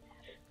fun.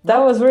 That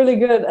was really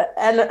good,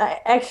 and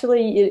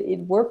it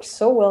works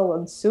so well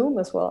on Zoom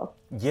as well.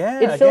 Yeah.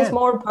 It feels again.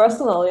 more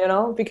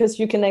personal, because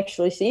you can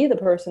actually see the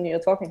person you're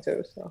talking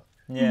to. So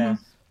Yeah.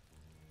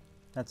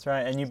 That's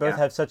right. And you both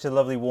have such a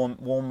lovely,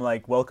 warm,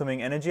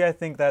 welcoming energy. I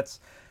think that's,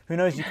 who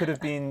knows, you could have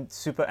been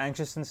super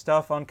anxious and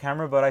stuff on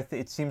camera, but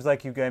it seems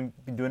like you've been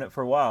doing it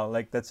for a while.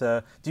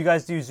 Do you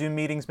guys do Zoom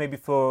meetings maybe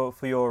for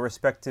your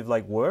respective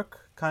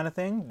work kind of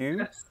thing? Do you?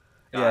 Yes.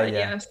 Yeah, God,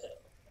 yeah. Yes.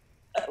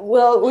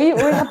 well, we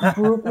have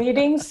group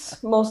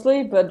meetings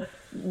mostly, but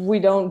we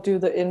don't do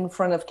the in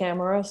front of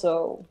camera.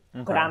 So,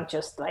 but Okay. I'm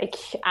just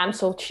I'm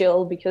so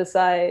chill because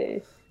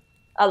I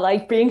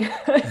like being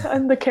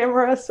on the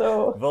camera.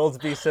 So Volds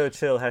be so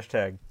chill,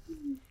 hashtag.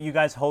 You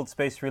guys hold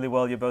space really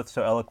well. You're both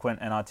so eloquent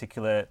and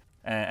articulate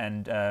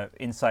and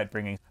insight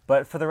bringing.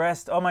 But for the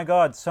rest, oh my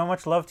God, so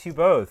much love to you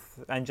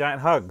both and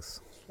giant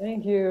hugs.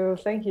 thank you.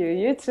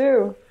 You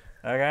too.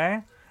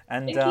 Okay?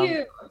 And Thank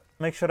you.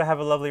 make sure to have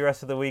a lovely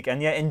rest of the week. And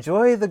yeah,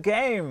 enjoy the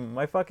game.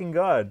 My fucking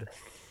God.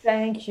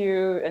 Thank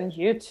you, and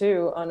you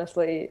too.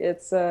 Honestly,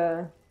 it's.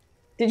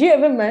 Did you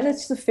ever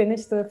manage to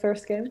finish the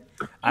first game?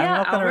 I'm Yeah,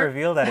 not going to Albert.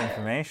 reveal that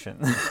information.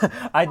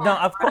 I know.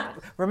 Of course,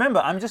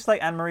 remember, I'm just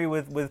like Anne Marie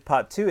with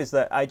part 2. Is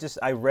that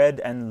I read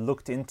and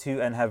looked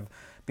into and have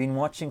been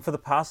watching for the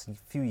past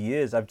few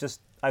years.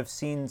 I've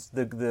seen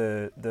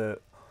the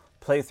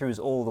playthroughs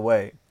all the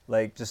way,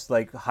 like just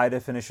like high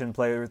definition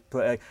play,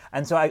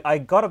 and so I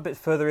got a bit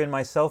further in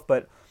myself,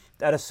 but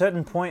at a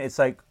certain point, it's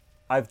like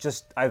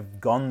I've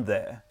gone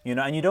there, you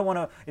know, and you don't want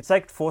to. It's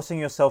like forcing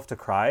yourself to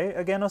cry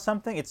again or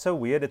something. It's so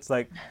weird. It's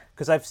like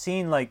because I've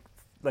seen like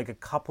a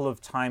couple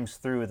of times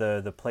through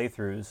the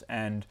playthroughs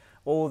and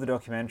all the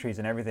documentaries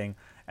and everything.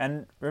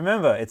 And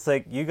remember, it's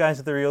like you guys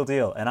are the real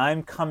deal, and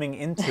I'm coming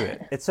into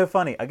it. It's so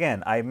funny.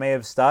 Again, I may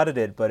have started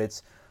it, but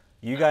it's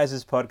you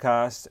guys'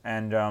 podcast,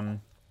 and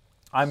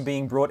I'm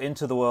being brought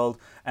into the world,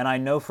 and I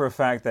know for a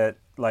fact that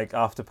like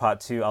after part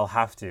 2,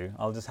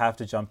 I'll just have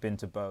to jump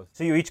into both.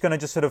 So you're each going to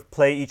just sort of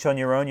play each on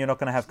your own? You're not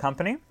going to have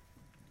company?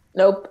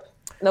 Nope.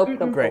 Nope.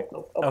 Great.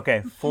 Nope.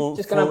 Okay, full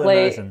Just gonna full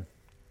play immersion.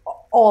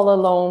 all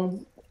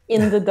alone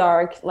in the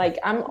dark. Like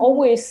I'm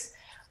always,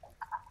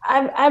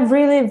 I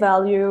really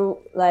value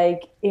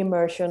like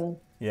immersion,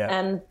 Yeah.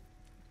 and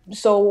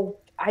so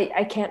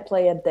I can't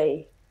play at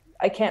day.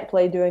 I can't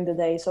play during the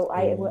day, so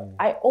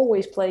I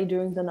always play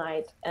during the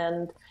night,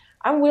 and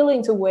I'm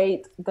willing to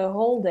wait the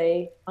whole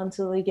day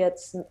until it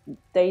gets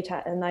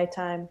daytime and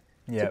nighttime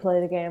Yeah. to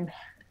play the game.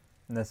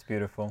 That's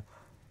beautiful.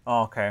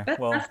 Oh, okay. That's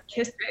Well,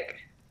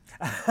 masochistic.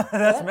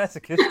 that's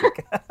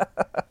masochistic.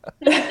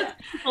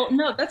 Well,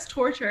 no, that's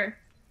torture.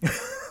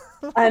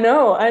 I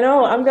know.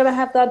 I'm gonna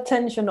have that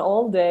tension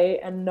all day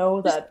and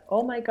know that,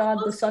 oh my god,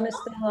 the sun is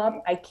still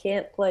up. I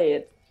can't play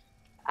it.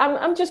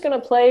 I'm just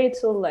gonna play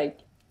till like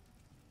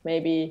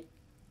maybe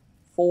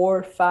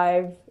 4,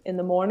 5 in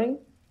the morning,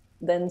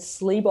 then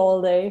sleep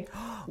all day.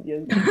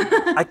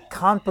 I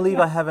can't believe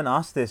I haven't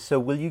asked this. So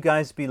will you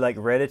guys be like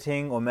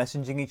Redditing or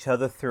messaging each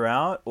other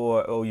throughout,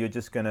 or you're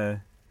just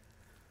gonna?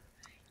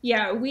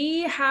 Yeah,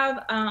 we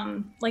have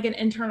like an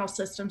internal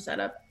system set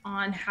up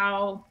on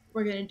how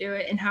we're gonna do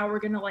it and how we're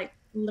gonna like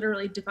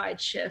literally divide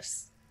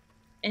shifts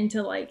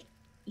into like,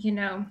 you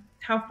know,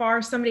 how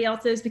far somebody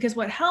else is, because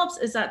what helps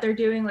is that they're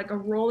doing like a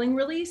rolling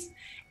release,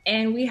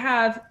 and we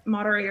have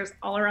moderators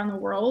all around the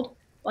world.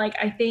 Like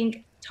I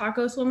think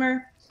Taco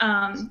Swimmer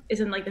is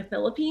in like the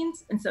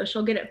Philippines, and so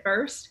she'll get it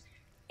first,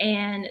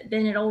 and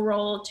then it'll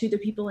roll to the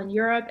people in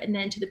Europe and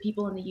then to the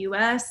people in the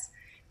US.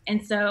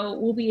 And so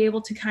we'll be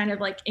able to kind of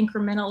like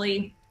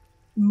incrementally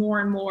more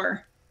and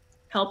more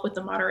help with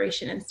the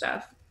moderation and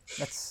stuff.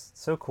 That's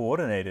so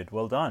coordinated.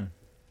 Well done.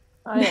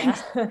 Oh yeah,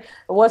 it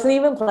wasn't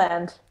even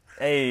planned.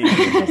 Hey.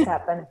 It just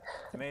happened.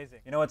 Amazing.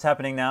 You know what's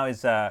happening now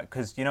is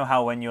because you know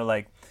how when you're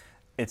like,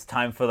 it's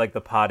time for like the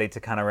party to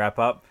kind of wrap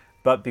up.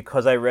 But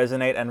because I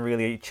resonate and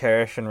really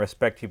cherish and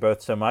respect you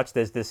both so much,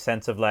 there's this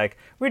sense of like,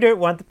 we don't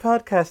want the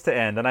podcast to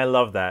end. And I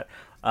love that.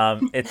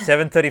 It's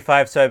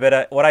 7:35,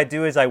 so what I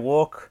do is I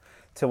walk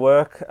to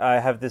work.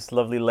 I have this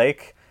lovely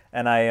lake,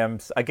 and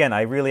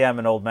I really am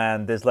an old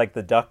man. There's like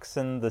the ducks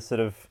and the sort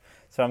of,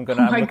 so I'm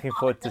looking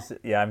forward to,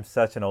 yeah, I'm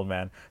such an old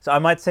man. So I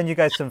might send you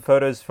guys some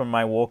photos from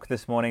my walk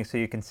this morning so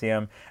you can see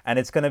them. And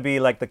it's going to be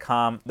like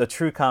the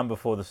true calm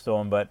before the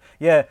storm. But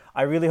yeah,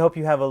 I really hope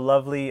you have a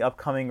lovely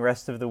upcoming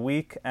rest of the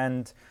week.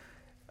 And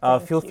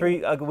feel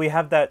free, we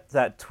have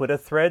that Twitter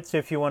thread. So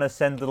if you want to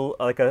send little,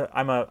 like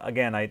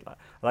I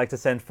like to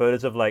send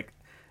photos of like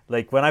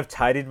when I've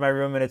tidied my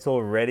room and it's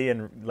all ready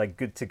and like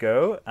good to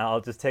go,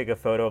 I'll just take a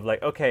photo of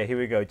like, okay, here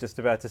we go, just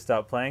about to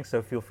start playing.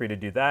 So feel free to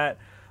do that.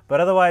 But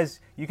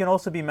otherwise, you can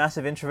also be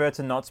massive introverts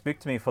and not speak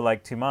to me for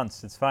like 2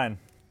 months. It's fine.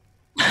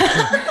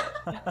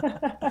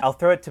 I'll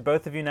throw it to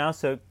both of you now.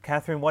 So,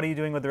 Catherine, what are you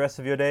doing with the rest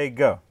of your day?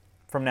 Go.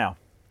 From now.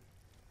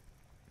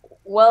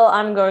 Well,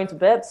 I'm going to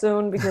bed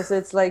soon because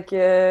it's like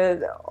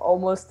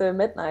almost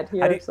midnight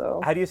here.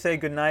 How do you say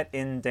good night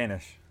in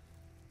Danish?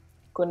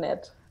 Good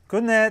night.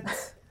 Good night.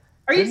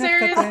 Are you Good night,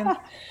 serious? Catherine.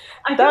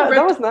 I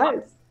That was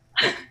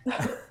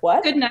nice.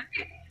 What? Good night.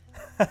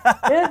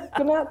 Yeah,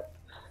 good night.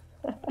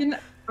 Good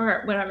night.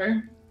 Or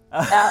whatever.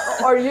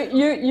 Or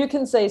you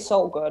can say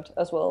so good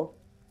as well.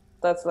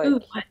 That's like Ooh,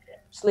 what?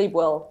 sleep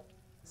well.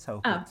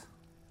 So Oh, good.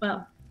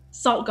 well,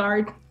 salt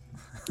guard.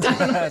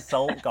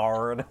 Salt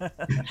guard.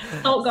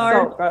 Salt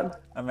guard. So good.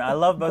 I mean, I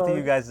love both of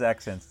you guys'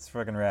 accents. It's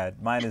freaking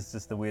rad. Mine is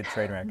just a weird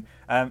train wreck.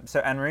 So,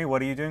 Anne-Marie,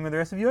 what are you doing with the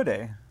rest of your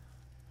day?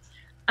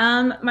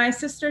 My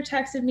sister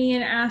texted me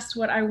and asked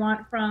what I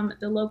want from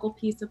the local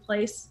pizza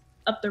place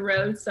up the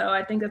road. So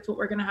I think that's what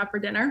we're going to have for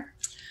dinner.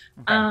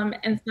 Okay.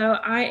 And so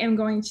I am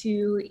going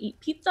to eat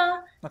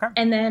pizza, Okay.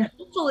 and then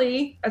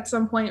hopefully at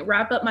some point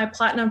wrap up my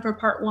platinum for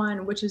part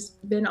 1, which has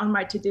been on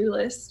my to-do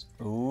list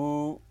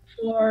Ooh.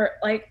 for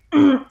like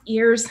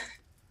years.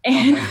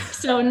 And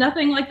so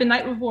nothing like the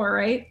night before,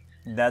 right?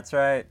 That's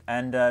right.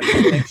 And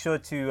make sure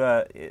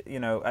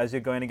to, as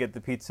you're going to get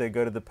the pizza,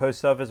 go to the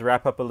post office,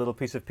 wrap up a little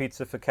piece of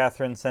pizza for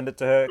Catherine, send it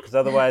to her,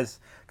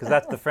 because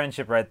that's the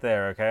friendship right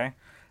there, okay?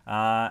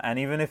 And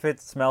even if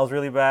it smells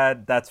really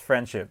bad, that's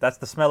friendship. That's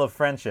the smell of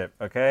friendship,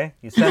 okay?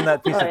 You send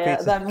that piece Oh of yeah,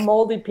 pizza. that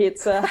moldy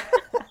pizza.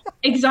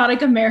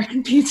 Exotic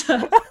American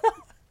pizza.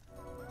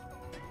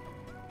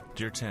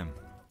 Dear Tim,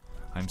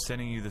 I'm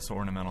sending you this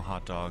ornamental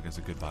hot dog as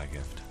a goodbye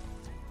gift.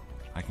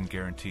 I can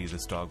guarantee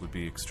this dog would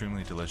be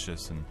extremely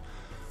delicious and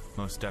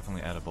most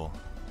definitely edible,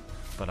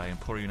 but I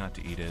implore you not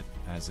to eat it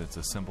as it's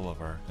a symbol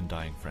of our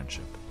undying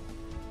friendship.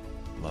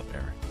 Love,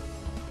 Eric.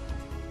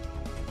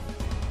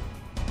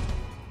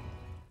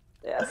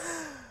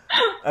 Yes.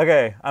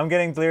 Okay, I'm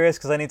getting delirious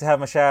because I need to have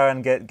my shower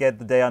and get the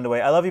day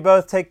underway. I love you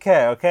both. Take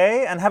care,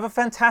 okay? And have a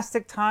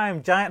fantastic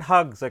time. Giant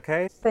hugs,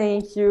 okay?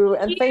 Thank you,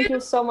 and thank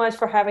you so much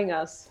for having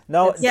us.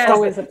 No, It's Yes.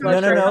 always a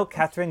pleasure. no,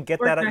 Catherine, get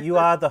that out. You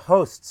are the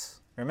hosts.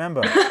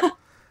 Remember,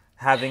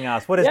 having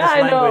us. What is Yeah,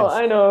 this language?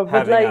 I know,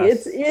 but Having like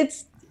us.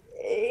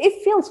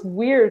 it feels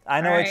weird.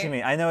 I know what you Right.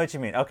 mean. I know what you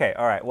mean. Okay,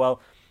 all right. Well,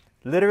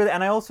 literally,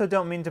 and I also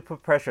don't mean to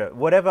put pressure.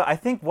 Whatever. I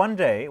think one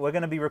day we're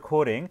going to be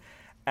recording,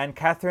 and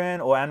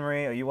Catherine or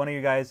Anne-Marie or one of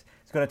you guys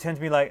is going to turn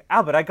to me like,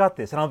 Albert, I got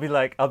this, and I'll be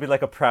like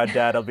a proud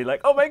dad. I'll be like,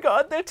 oh my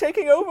God, they're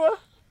taking over.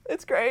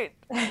 It's great.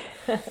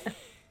 The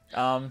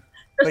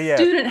But yeah.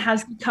 student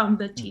has become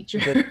the teacher.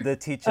 The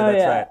teacher, Oh, that's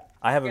yeah. right.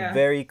 I have a Yeah.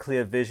 very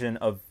clear vision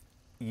of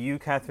you,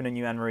 Catherine, and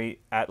you, Anne-Marie,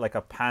 at like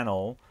a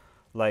panel,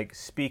 like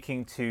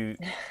speaking to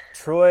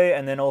Troy,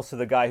 and then also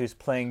the guy who's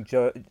playing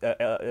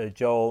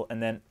Joel,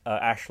 and then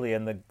Ashley,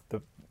 and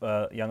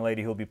the young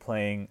lady who'll be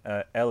playing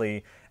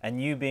Ellie,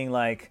 and you being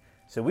like,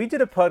 so we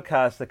did a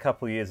podcast a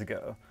couple years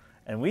ago,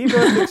 and we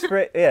both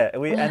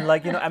and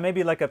like, you know, and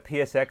maybe like a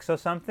PSX or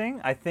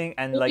something, I think,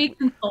 and We'll like. be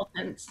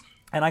consultants.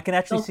 And I can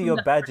actually They'll see come your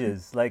back.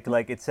 badges, like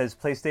it says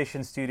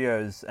PlayStation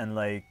Studios and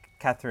like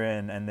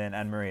Catherine and then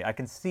Anne-Marie. I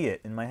can see it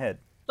in my head.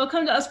 They'll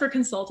come to us for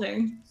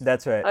consulting.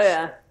 That's right. Oh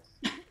yeah.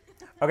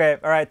 Okay,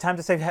 all right, time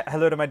to say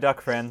hello to my duck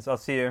friends. I'll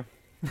see you.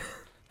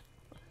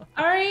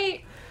 All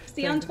right.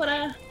 See you on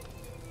Twitter.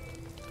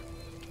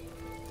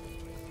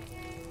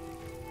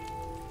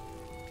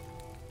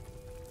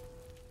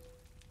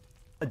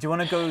 Do you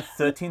want to go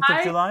 13th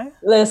of July?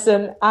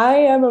 Listen, I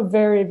am a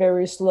very,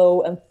 very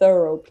slow and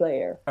thorough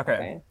player.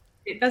 Okay.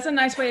 That's a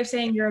nice way of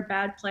saying you're a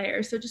bad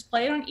player. So just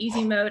play it on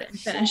easy mode and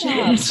finish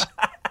Shut it.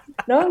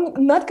 No,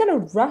 I'm not gonna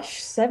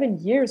rush 7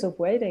 years of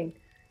waiting.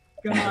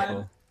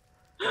 God.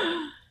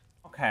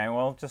 Okay,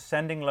 well, just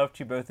sending love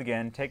to you both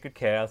again. Take good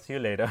care. I'll see you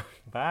later.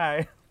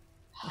 Bye.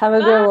 Have a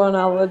good one,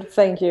 Albert.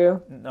 Thank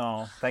you.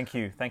 No, thank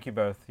you. Thank you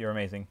both. You're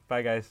amazing.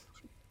 Bye, guys.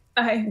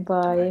 Bye.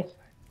 Bye.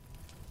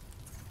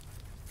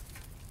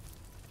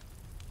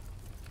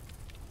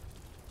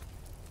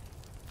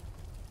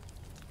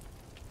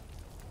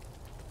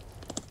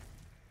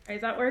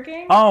 Is that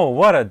working? Oh,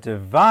 what a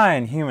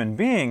divine human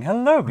being.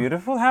 Hello,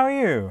 beautiful. How are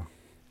you?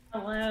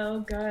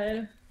 Hello.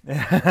 Good.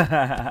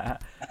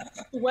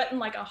 Sweating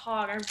like a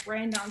hog. I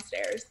ran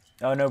downstairs.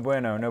 Oh, no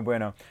bueno, no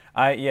bueno.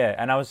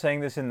 And I was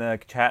saying this in the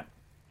chat.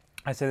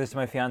 I say this to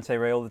my fiance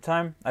Ray all the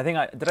time.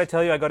 Did I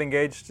tell you I got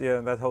engaged? Yeah,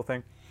 that whole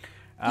thing.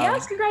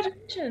 Yes,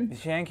 congratulations.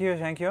 Thank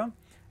you.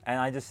 And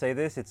I just say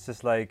this. It's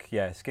just like,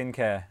 yeah,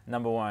 skincare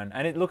 #1.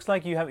 And it looks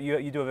like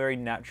you do a very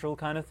natural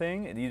kind of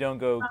thing. You don't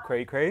go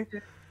cray,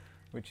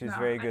 which is No,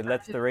 very I good. got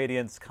Lets it. the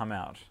radiance come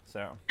out.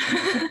 So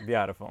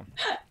beautiful.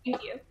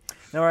 Thank you.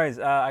 No worries.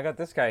 I got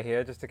this guy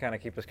here just to kind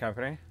of keep us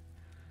company.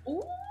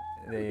 Ooh,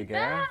 There you look go.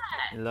 at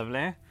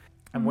Lovely.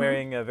 I'm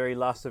wearing a very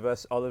Last of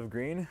Us olive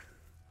green.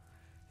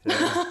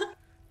 So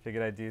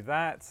figured I'd do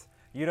that.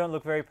 You don't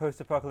look very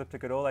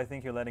post-apocalyptic at all. I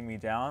think you're letting me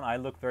down. I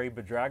look very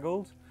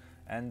bedraggled,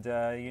 and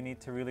you need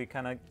to really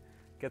kind of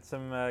get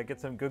some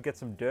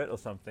dirt or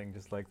something.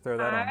 Just like throw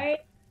that on.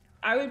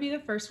 I would be the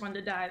first one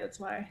to die. That's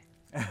why.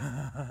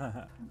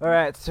 All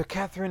right, so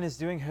Catherine is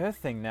doing her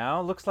thing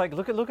now. Look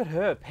at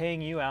her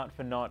paying you out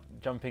for not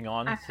jumping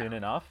on soon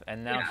enough,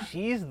 and now Yeah.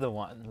 she's the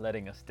one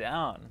letting us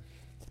down.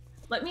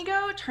 Let me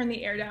go turn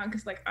the air down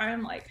because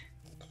I'm like.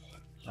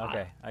 hot.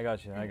 Okay, I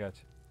got you. All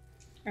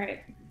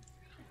right.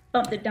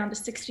 Bumped it down to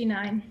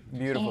 69.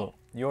 Beautiful.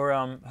 Your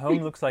home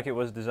looks like it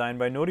was designed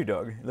by Naughty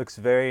Dog. It looks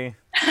very,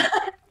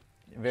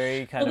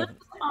 very kind Well, of. this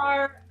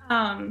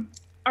is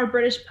our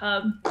British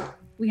pub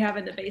we have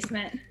in the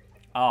basement.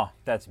 Oh,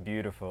 that's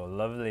beautiful,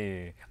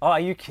 lovely. Oh, are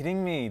you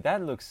kidding me?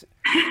 That looks.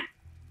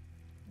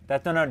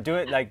 No, do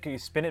it like you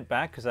spin it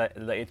back because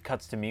it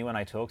cuts to me when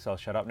I talk, so I'll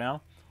shut up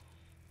now.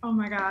 Oh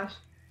my gosh.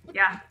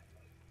 Yeah.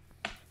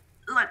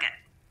 Look at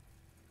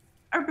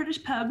our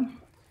British pub.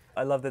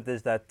 I love that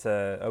there's that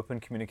open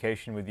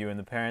communication with you and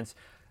the parents.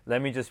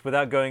 Let me just,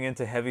 without going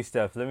into heavy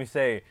stuff, let me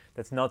say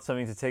that's not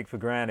something to take for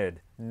granted.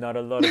 Not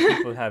a lot of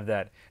people have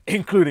that,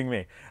 including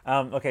me.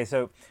 Okay,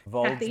 so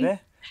Kathy. Voldsby.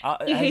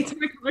 He hates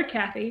my color,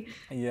 Kathy.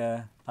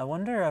 Yeah, I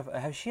wonder if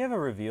has she ever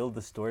revealed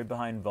the story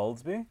behind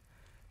Voldsby?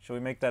 Shall we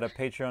make that a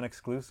Patreon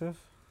exclusive?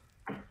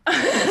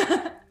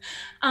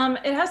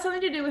 It has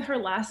something to do with her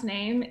last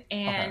name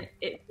and Okay.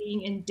 it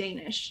being in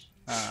Danish.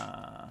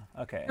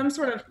 Okay. Some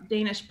sort of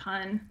Danish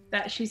pun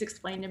that she's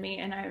explained to me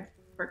and I've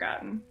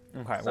forgotten.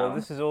 Okay, So- well,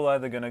 this is all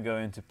either going to go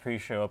into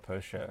pre-show or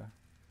post-show.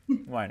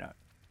 Why not?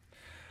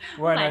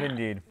 Why not, not?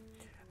 indeed?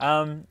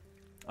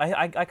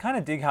 I kind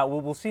of dig how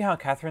we'll see how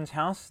Catherine's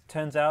house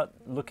turns out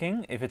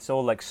looking, if it's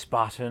all like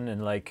Spartan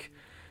and like,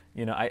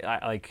 you know, I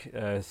like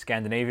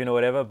Scandinavian or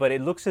whatever. But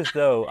it looks as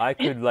though I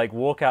could like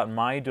walk out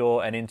my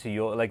door and into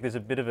your, like there's a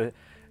bit of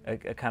a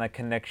kind of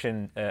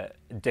connection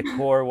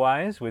decor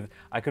wise with,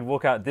 I could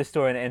walk out this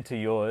door and enter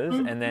yours,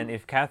 and then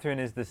if Catherine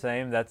is the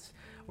same,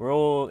 we're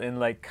all in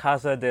like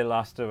Casa de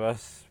Last of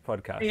Us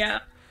podcast. Yeah.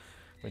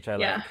 Which I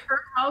like. Yeah,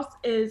 her house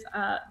is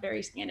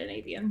very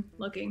Scandinavian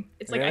looking.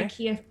 It's like Really?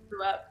 IKEA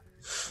grew up.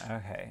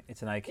 Okay,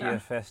 it's an IKEA Yeah.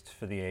 fest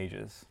for the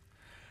ages.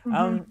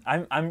 I'm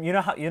you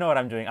know what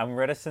I'm doing. I'm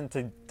reticent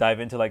to dive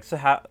into like, so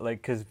how,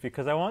 like,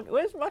 because I want,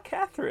 where's my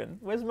Catherine?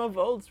 Where's my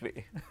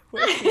Voldsby?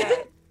 Where's she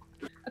at?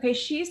 Okay,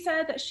 she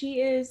said that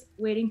she is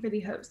waiting for the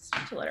host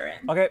to let her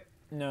in. Okay,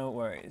 no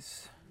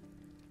worries.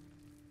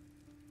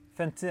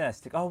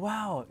 Fantastic. Oh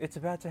wow, it's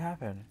about to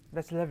happen.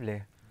 That's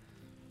lovely.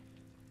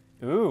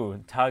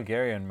 Ooh,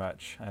 Targaryen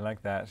much. I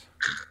like that.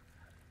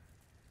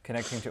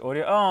 Connecting to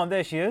audio. Oh,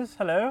 there she is.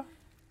 Hello.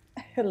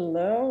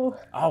 Hello.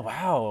 Oh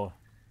wow.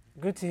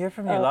 Good to hear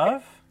from you, Oh,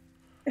 love.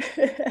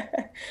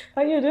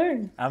 How you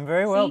doing? I'm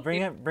very well.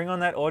 See? Bring on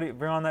that audio.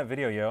 Bring on that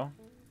video, yo.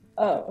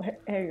 Oh,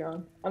 hang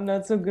on. I'm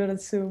not so good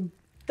at Zoom.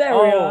 There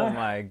we Oh are.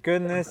 my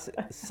goodness,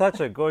 such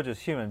a gorgeous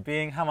human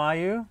being. How are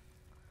you?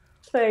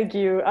 Thank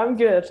you. I'm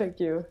good. Thank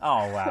you.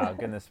 Oh wow,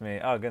 goodness me.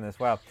 Oh goodness,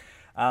 wow.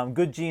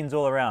 Good genes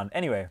all around.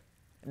 Anyway,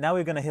 now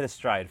we're gonna hit a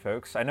stride,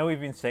 folks. I know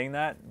we've been saying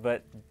that,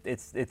 but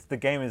it's the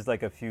game is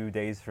like a few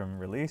days from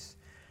release,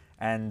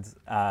 and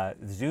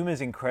Zoom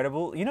is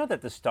incredible. You know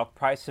that the stock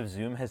price of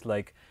Zoom has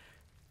like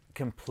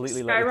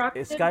completely like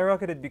it's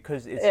skyrocketed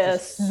because it's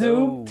Yes, just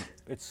Zoom.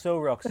 it's so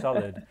rock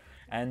solid.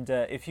 And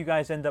if you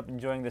guys end up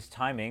enjoying this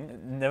timing,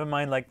 never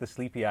mind like the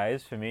sleepy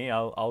eyes for me,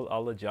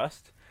 I'll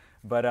adjust.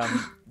 But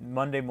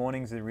Monday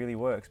mornings it really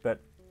works. But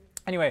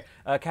anyway,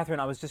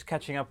 Catherine, I was just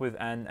catching up with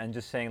Anne and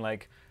just saying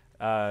like,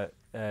 we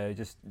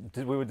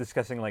were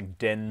discussing like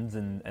dens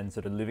and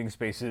sort of living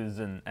spaces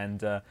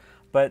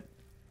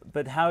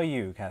but how are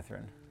you,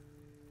 Catherine?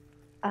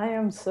 I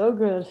am so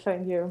good.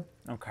 Thank you.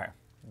 Okay,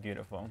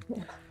 beautiful,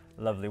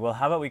 lovely. Well,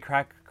 how about we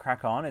crack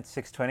on? It's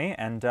 6:20,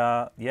 and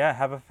yeah,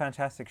 have a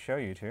fantastic show,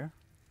 you two.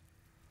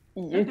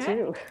 You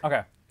too.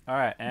 Okay, all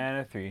right, and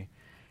a 3,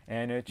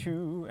 and a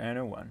 2, and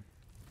a 1.